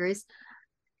the years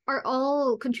are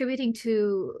all contributing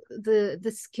to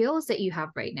the skills that you have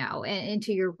right now and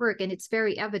into your work, and it's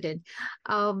very evident.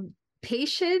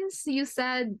 Patience, you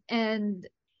said, and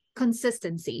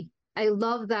consistency. I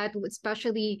love that,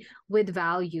 especially with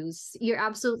values. You're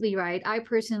absolutely right. I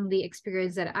personally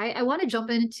experienced that. I want to jump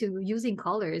into using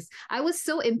colors. I was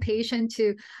so impatient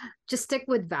to just stick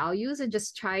with values and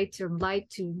just try to light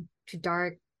to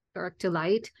dark, dark to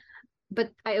light. But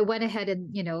I went ahead and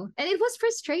it was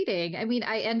frustrating. I mean,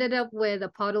 I ended up with a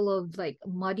puddle of like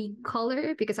muddy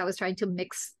color because I was trying to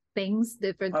mix things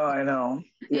different. Oh, I know.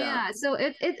 Yeah. So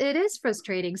it is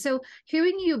frustrating. So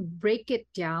hearing you break it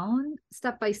down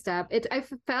step by step, I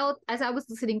felt, as I was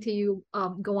listening to you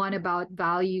go on about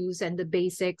values and the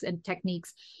basics and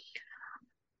techniques,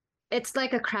 it's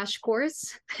like a crash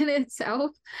course in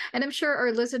itself. And I'm sure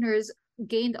our listeners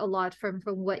gained a lot from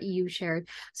what you shared.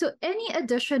 So any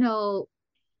additional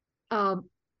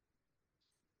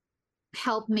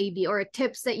help maybe, or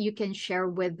tips that you can share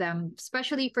with them,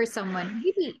 especially for someone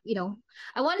maybe,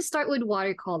 I want to start with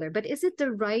watercolor, but is it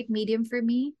the right medium for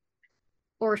me,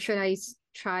 or should I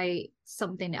try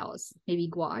something else, maybe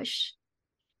gouache?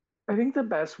 I think the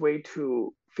best way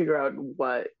to figure out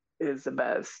what is the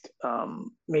best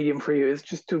medium for you is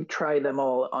just to try them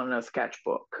all on a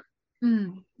sketchbook.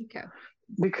 Okay.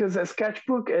 Because a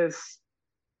sketchbook is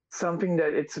something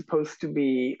that it's supposed to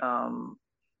be,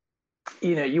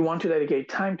 you want to dedicate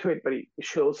time to it, but it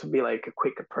should also be like a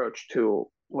quick approach to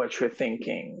what you're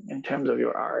thinking in terms of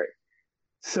your art.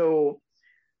 So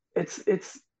it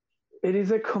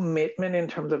is a commitment in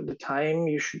terms of the time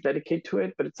you should dedicate to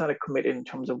it, but it's not a commitment in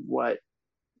terms of what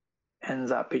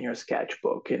ends up in your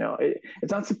sketchbook.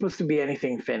 It's not supposed to be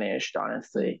anything finished,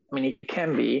 honestly. I mean, it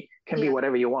can be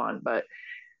whatever you want, but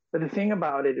the thing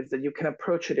about it is that you can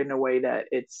approach it in a way that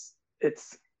it's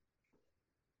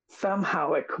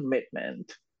somehow a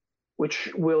commitment,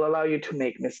 which will allow you to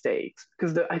make mistakes.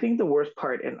 Because I think the worst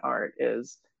part in art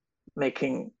is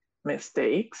making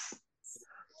mistakes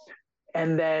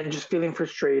and then just feeling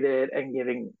frustrated and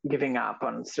giving up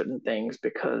on certain things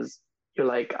because you're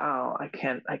like, oh, I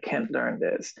can't learn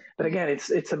this. But again,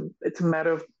 it's a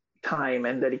matter of time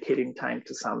and dedicating time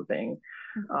to something.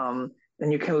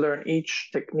 And you can learn each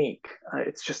technique.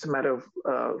 It's just a matter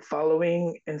of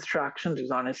following instructions,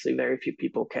 because honestly, very few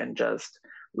people can just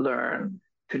learn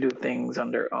to do things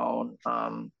on their own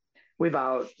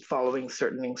without following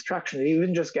certain instructions.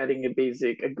 Even just getting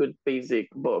a good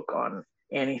basic book on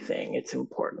anything, it's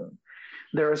important.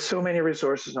 There are so many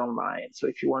resources online. So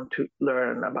if you want to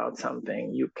learn about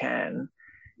something, you can.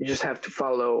 You just have to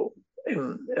follow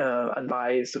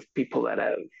advice of people that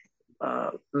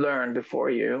have learned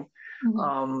before you.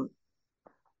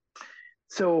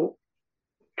 So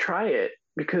try it,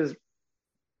 because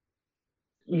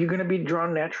you're going to be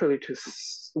drawn naturally to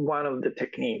one of the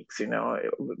techniques,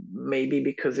 maybe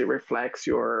because it reflects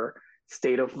your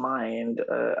state of mind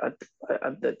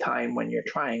at the time when you're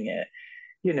trying it.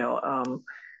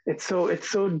 It's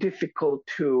so difficult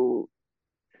to.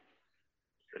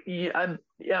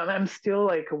 I'm still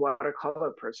like a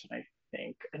watercolor person, I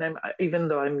think, and even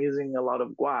though I'm using a lot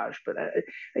of gouache, but at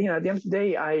the end of the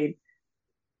day, I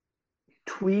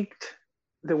tweaked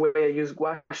the way I use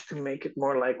gouache to make it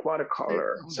more like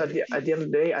watercolor. So at the end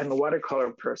of the day, I'm a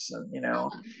watercolor person,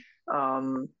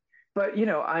 but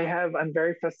I'm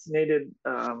very fascinated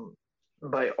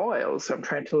by oil, so I'm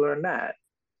trying to learn that,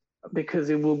 because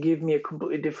it will give me a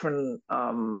completely different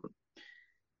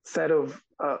set of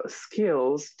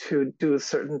skills to do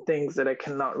certain things that I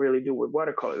cannot really do with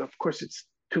watercolor. Of course, it's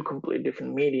two completely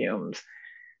different mediums.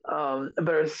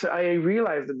 But I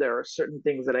realized that there are certain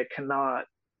things that I cannot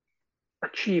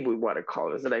achieve with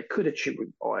watercolors that I could achieve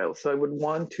with oil. So I would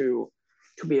want to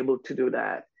be able to do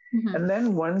that. And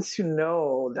then once you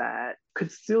know that,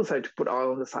 could still decide to put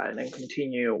oil on the side and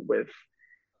continue with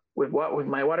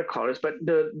my watercolors. But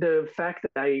the fact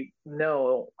that I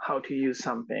know how to use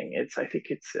something, I think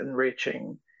it's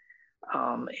enriching,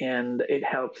 and it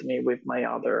helps me with my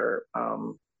other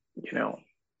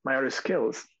my other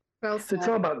skills. Well, so it's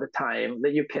all about the time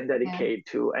that you can dedicate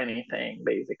to anything,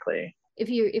 basically. If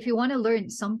you want to learn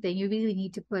something, you really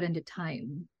need to put in the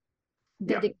time.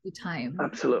 Dedicate the time.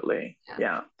 Absolutely.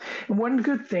 Yeah. One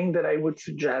good thing that I would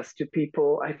suggest to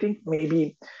people, I think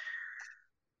maybe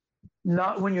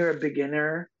not when you're a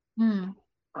beginner,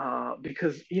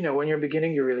 because when you're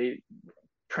beginning,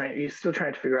 you're still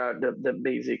trying to figure out the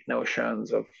basic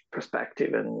notions of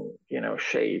perspective and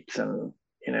shapes and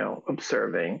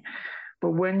observing.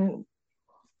 But one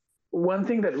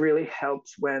thing that really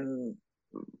helps when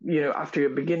after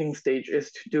your beginning stage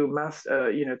is to do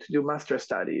master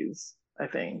studies, I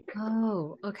think.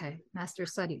 Oh, okay. Master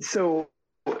studies. So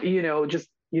just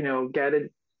get a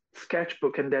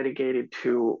sketchbook and dedicate it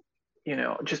to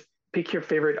just pick your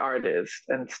favorite artist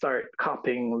and start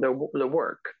copying the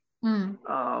work.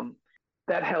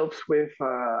 That helps with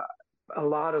a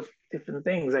lot of different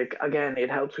things. Like, again, it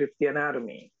helps with the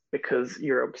anatomy, because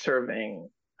you're observing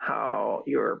how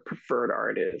your preferred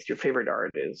artist, your favorite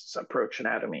artists approach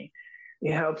anatomy.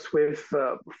 It helps with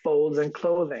folds and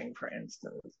clothing, for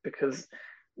instance, because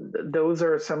those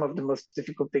are some of the most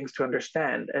difficult things to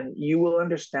understand, and you will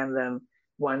understand them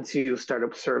once you start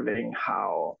observing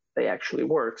how they actually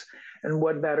works. And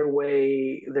what better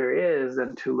way there is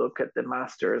than to look at the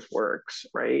master's works,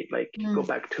 right? Like, go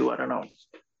back to, I don't know,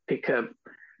 pick up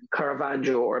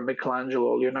Caravaggio or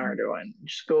Michelangelo, Leonardo, and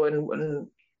just go and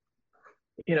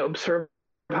observe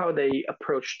how they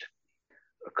approached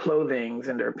clothings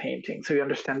in their painting, so you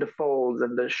understand the folds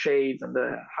and the shades and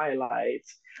the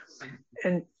highlights.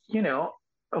 And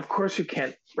of course you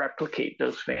can't replicate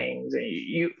those things.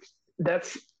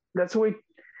 That's the way.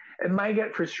 It might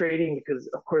get frustrating, because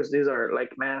of course these are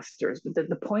like masters, but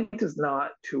the point is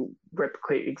not to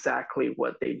replicate exactly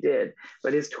what they did,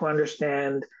 but is to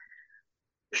understand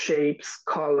shapes,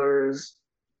 colors,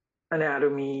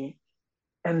 anatomy.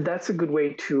 And that's a good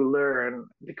way to learn,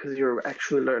 because you're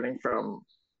actually learning from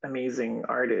amazing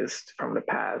artists from the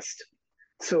past.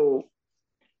 So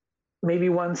maybe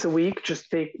once a week,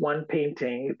 just take one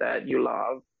painting that you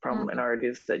love from an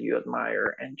artist that you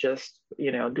admire and just,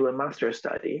 do a master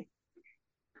study.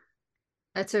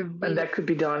 And that could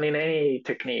be done in any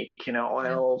technique,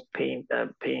 oil, paint,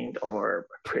 or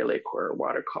acrylic or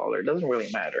watercolor. It doesn't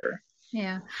really matter.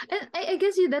 Yeah. And I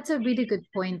guess that's a really good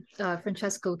point,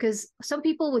 Francesco, because some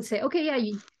people would say, okay, yeah,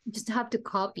 you just have to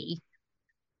copy,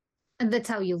 and that's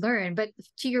how you learn. But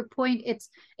to your point, it's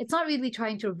not really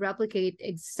trying to replicate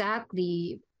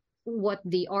exactly what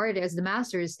the artist, the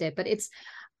masters did, but it's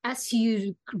as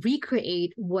you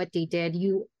recreate what they did,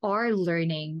 you are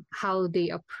learning how they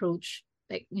approach,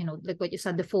 like what you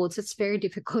said, the folds. It's very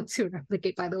difficult to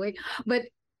replicate, by the way, but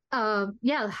how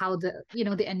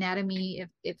the anatomy, if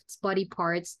it's body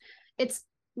parts, it's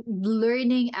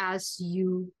learning as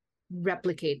you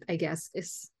replicate, I guess,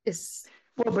 is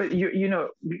Well, but you know,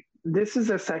 this is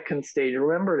a second stage.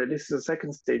 Remember that this is a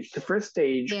second stage. The first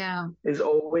stage yeah. is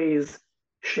always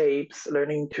shapes,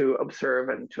 learning to observe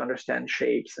and to understand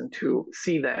shapes and to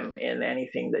see them in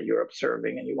anything that you're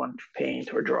observing and you want to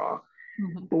paint or draw.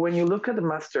 Mm-hmm. But when you look at the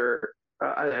master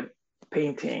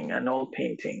painting, an old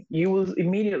painting, you will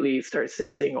immediately start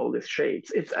seeing all these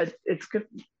shapes. It's good.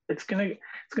 It's gonna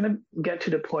get to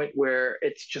the point where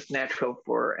it's just natural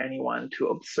for anyone to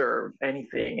observe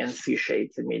anything and see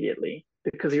shapes immediately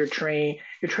because you're training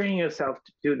yourself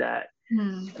to do that.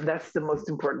 Mm. And that's the most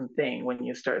important thing when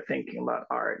you start thinking about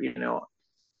art. You know,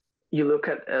 you look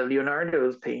at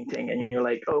Leonardo's painting and you're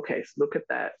like, okay, so look at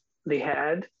that. The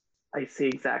head, I see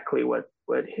exactly what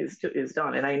his is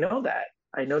done, and I know that.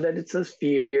 I know that it's a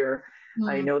sphere.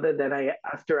 I Mm. know that then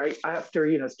after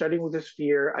studying with the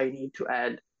sphere, I need to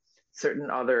add certain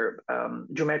other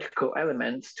geometrical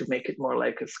elements to make it more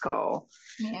like a skull.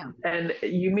 Yeah. And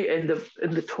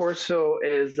the torso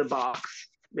is the box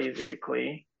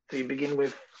basically. So you begin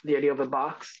with the idea of a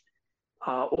box,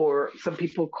 or some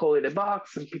people call it a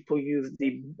box. Some people use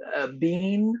the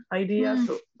bean idea. Mm.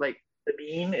 So like the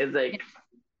bean is like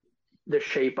the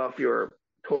shape of your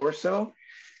torso.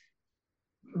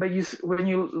 But when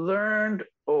you learned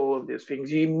all of these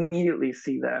things, you immediately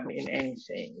see them in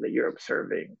anything that you're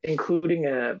observing, including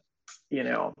you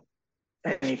know,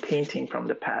 any painting from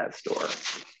the past or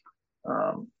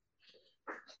um,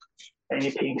 any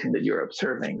painting that you're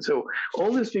observing. So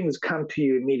all these things come to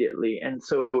you immediately, and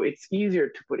so it's easier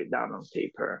to put it down on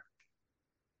paper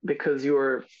because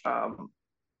you're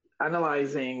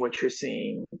analyzing what you're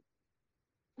seeing,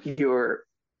 you're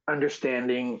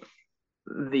understanding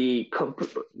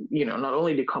not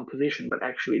only the composition but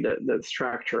actually the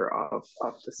structure of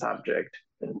the subject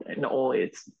and all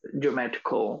its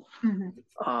geometrical Mm-hmm.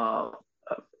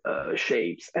 uh,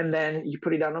 shapes, and then you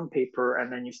put it down on paper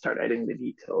and then you start adding the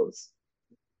details.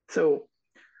 So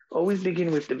always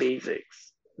begin with the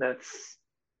basics. I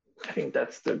think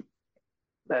that's the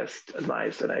best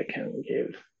advice that I can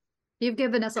give. You've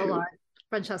given us a To lot,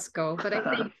 Francesco, but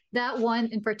I think that one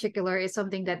in particular is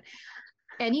something that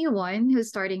anyone who's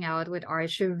starting out with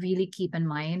art should really keep in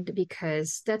mind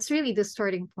because that's really the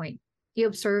starting point. You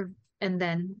observe and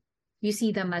then you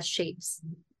see them as shapes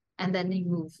and then you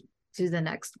move to the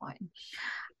next one.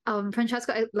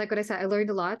 Francesco, like what I said, I learned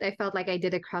a lot. I felt like I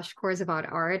did a crash course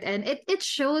about art, and it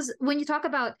shows when you talk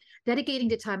about dedicating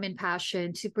the time and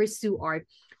passion to pursue art.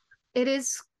 It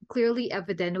is clearly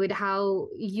evident with how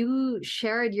you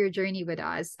shared your journey with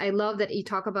us. I love that you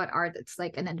talk about art. It's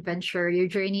like an adventure. Your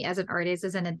journey as an artist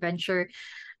is an adventure.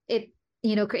 It,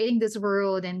 creating this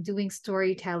world and doing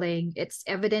storytelling, it's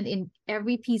evident in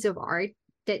every piece of art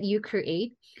that you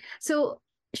create. So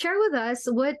share with us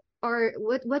what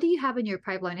do you have in your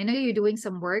pipeline? I know you're doing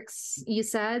some works, you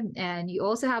said, and you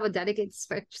also have a dedicated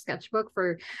sketchbook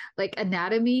for like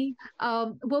anatomy.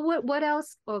 What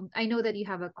else? I know that you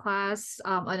have a class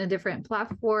on a different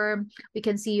platform. We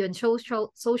can see you on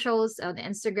socials on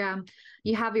Instagram.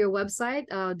 You have your website,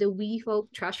 the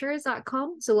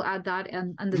wefolktreasures.com. So we'll add that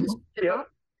on the description yep.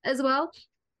 as well.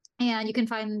 And you can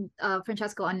find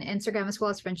Francesco on Instagram as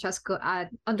well as Francesco at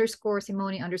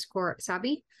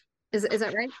 _Simone_Sabi. Is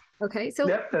that right? Okay. So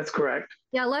Yep, that's correct.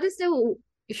 yeah, let us know,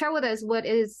 share with us what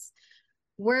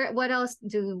else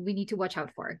do we need to watch out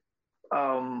for?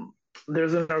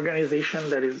 There's an organization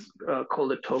that is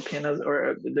called the Token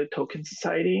or the Token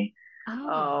Society.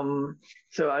 Oh.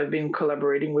 So I've been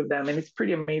collaborating with them, and it's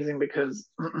pretty amazing because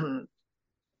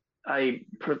I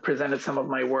presented some of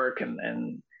my work,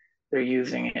 and they're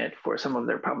using it for some of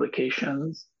their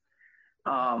publications,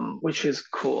 which is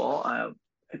cool.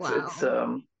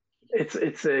 Wow.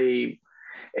 It's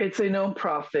a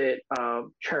non-profit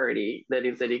charity that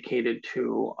is dedicated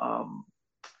to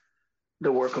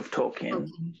the work of Tolkien.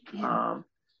 Okay. Yeah.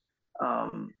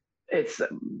 It's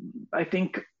I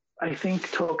think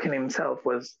Tolkien himself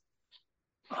was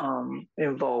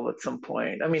involved at some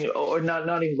point. I mean, or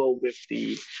not involved with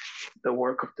the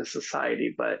work of the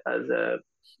society, but as a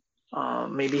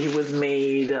maybe he was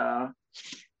made. I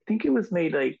think he was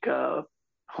made like a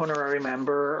honorary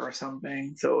member or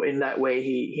something. So in that way,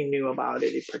 he knew about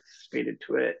it. He participated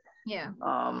to it. Yeah.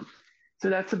 So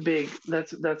that's a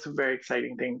very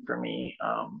exciting thing for me.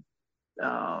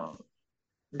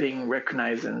 Being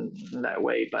recognized in that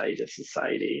way by the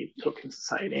society, Tolkien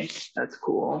Society. That's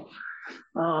cool.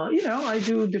 I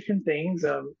do different things.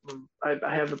 I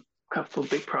have a couple of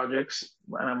big projects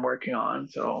and I'm working on.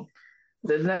 So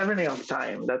there's never enough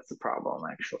time. That's the problem,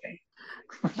 actually.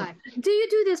 Do you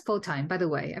do this full time, by the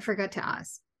way? I forgot to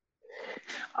ask.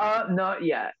 Not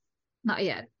yet. Not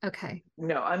yet. Okay.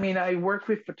 No, I mean, I work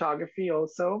with photography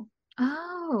also.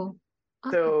 Oh,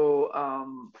 okay. So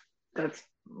that's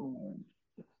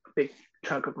a big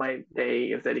chunk of my day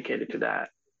is dedicated to that.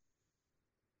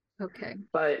 Okay.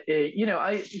 But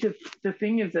the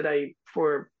thing is that I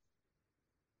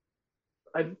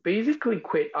basically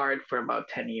quit art for about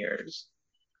 10 years.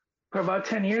 For about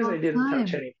 10 years, I Long didn't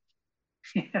touch time. any.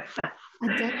 A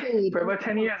decade. For Oh, about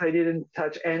 10 wow. years, I didn't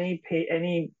touch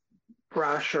any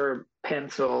brush or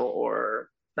pencil or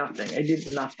nothing. I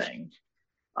did nothing.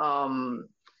 Um,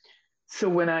 so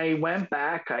when I went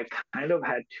back, I kind of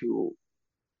had to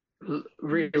Mm.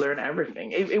 relearn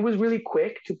everything. It was really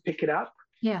quick to pick it up,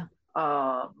 Yeah.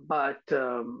 but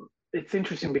it's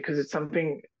interesting because it's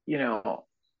something,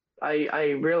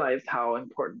 I realized how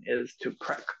important it is to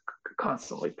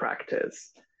constantly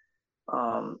practice.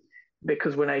 Um,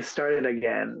 because when I started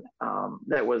again,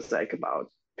 that was like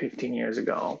about 15 years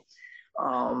ago.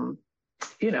 Um,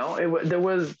 there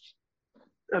was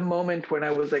a moment when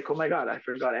I was like, oh my God, I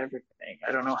forgot everything.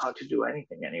 I don't know how to do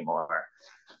anything anymore.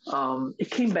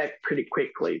 It came back pretty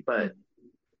quickly, but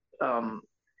um,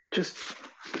 just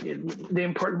the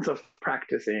importance of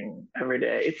practicing every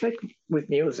day. It's like with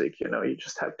music, you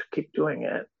just have to keep doing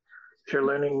it. If you're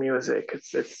learning music,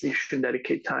 it's you should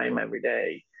dedicate time every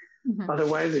day. Mm-hmm.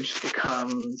 Otherwise, it just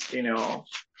becomes,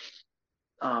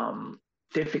 um,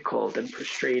 difficult and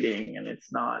frustrating, and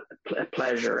it's not a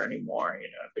pleasure anymore. It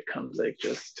becomes like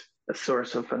just a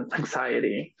source of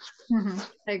anxiety. Mm-hmm.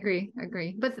 I agree.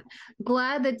 Agree. But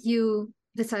glad that you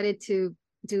decided to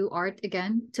do art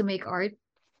again, to make art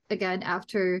again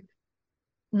after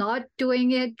not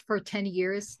doing it for 10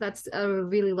 years. That's a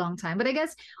really long time. But I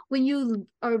guess when you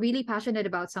are really passionate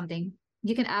about something,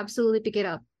 you can absolutely pick it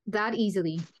up that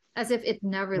easily, as if it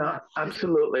never Not left.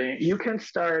 absolutely. You can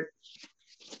start.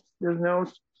 There's no,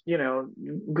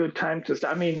 good time to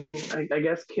start. I mean, I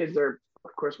guess kids are,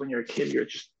 of course, when you're a kid, you're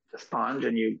just a sponge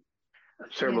and you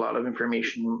absorb Yeah, a lot of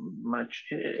information much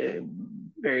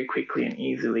very quickly and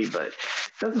easily. But it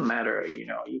doesn't matter.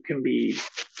 You can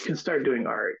start doing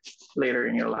art later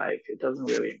in your life. It doesn't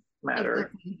really matter.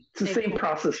 exactly. It's the same Exactly.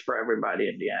 process for everybody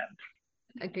in the end.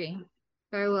 Agree.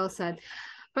 Very well said.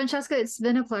 Francesca, it's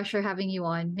been a pleasure having you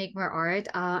on Make More Art.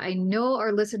 I know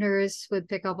our listeners would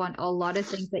pick up on a lot of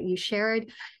things that you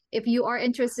shared. If you are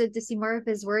interested to see more of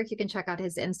his work, you can check out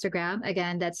his Instagram.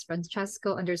 Again, that's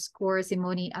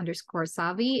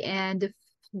Francesco_Simoni_Savi. And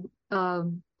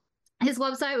um, his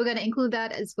website, we're going to include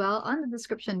that as well on the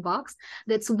description box.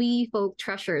 That's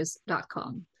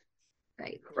wefolktreasures.com.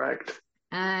 Right. Correct.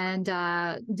 And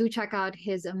do check out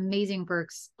his amazing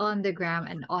works on the gram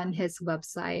and on his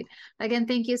website. Again,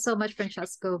 thank you so much,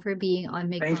 Francesco, for being on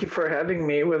Make Thank More. you for having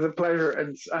me. It was a pleasure,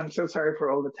 and I'm so sorry for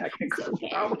all the It's technical okay.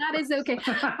 problems. That is okay.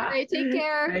 All right, take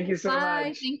care. Thank you so Bye.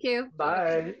 much. Thank you.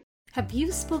 Bye. Bye. Have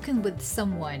you spoken with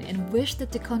someone and wished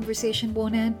that the conversation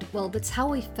won't end? Well, that's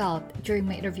how I felt during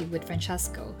my interview with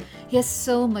Francesco. He has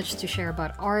so much to share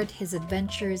about art, his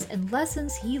adventures, and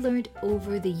lessons he learned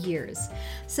over the years.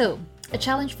 So, a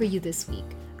challenge for you this week.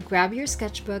 Grab your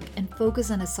sketchbook and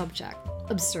focus on a subject.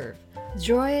 Observe.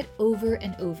 Draw it over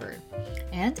and over.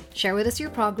 And share with us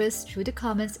your progress through the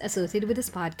comments associated with this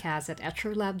podcast at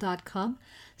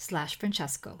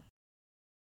etrolab.com/Francesco.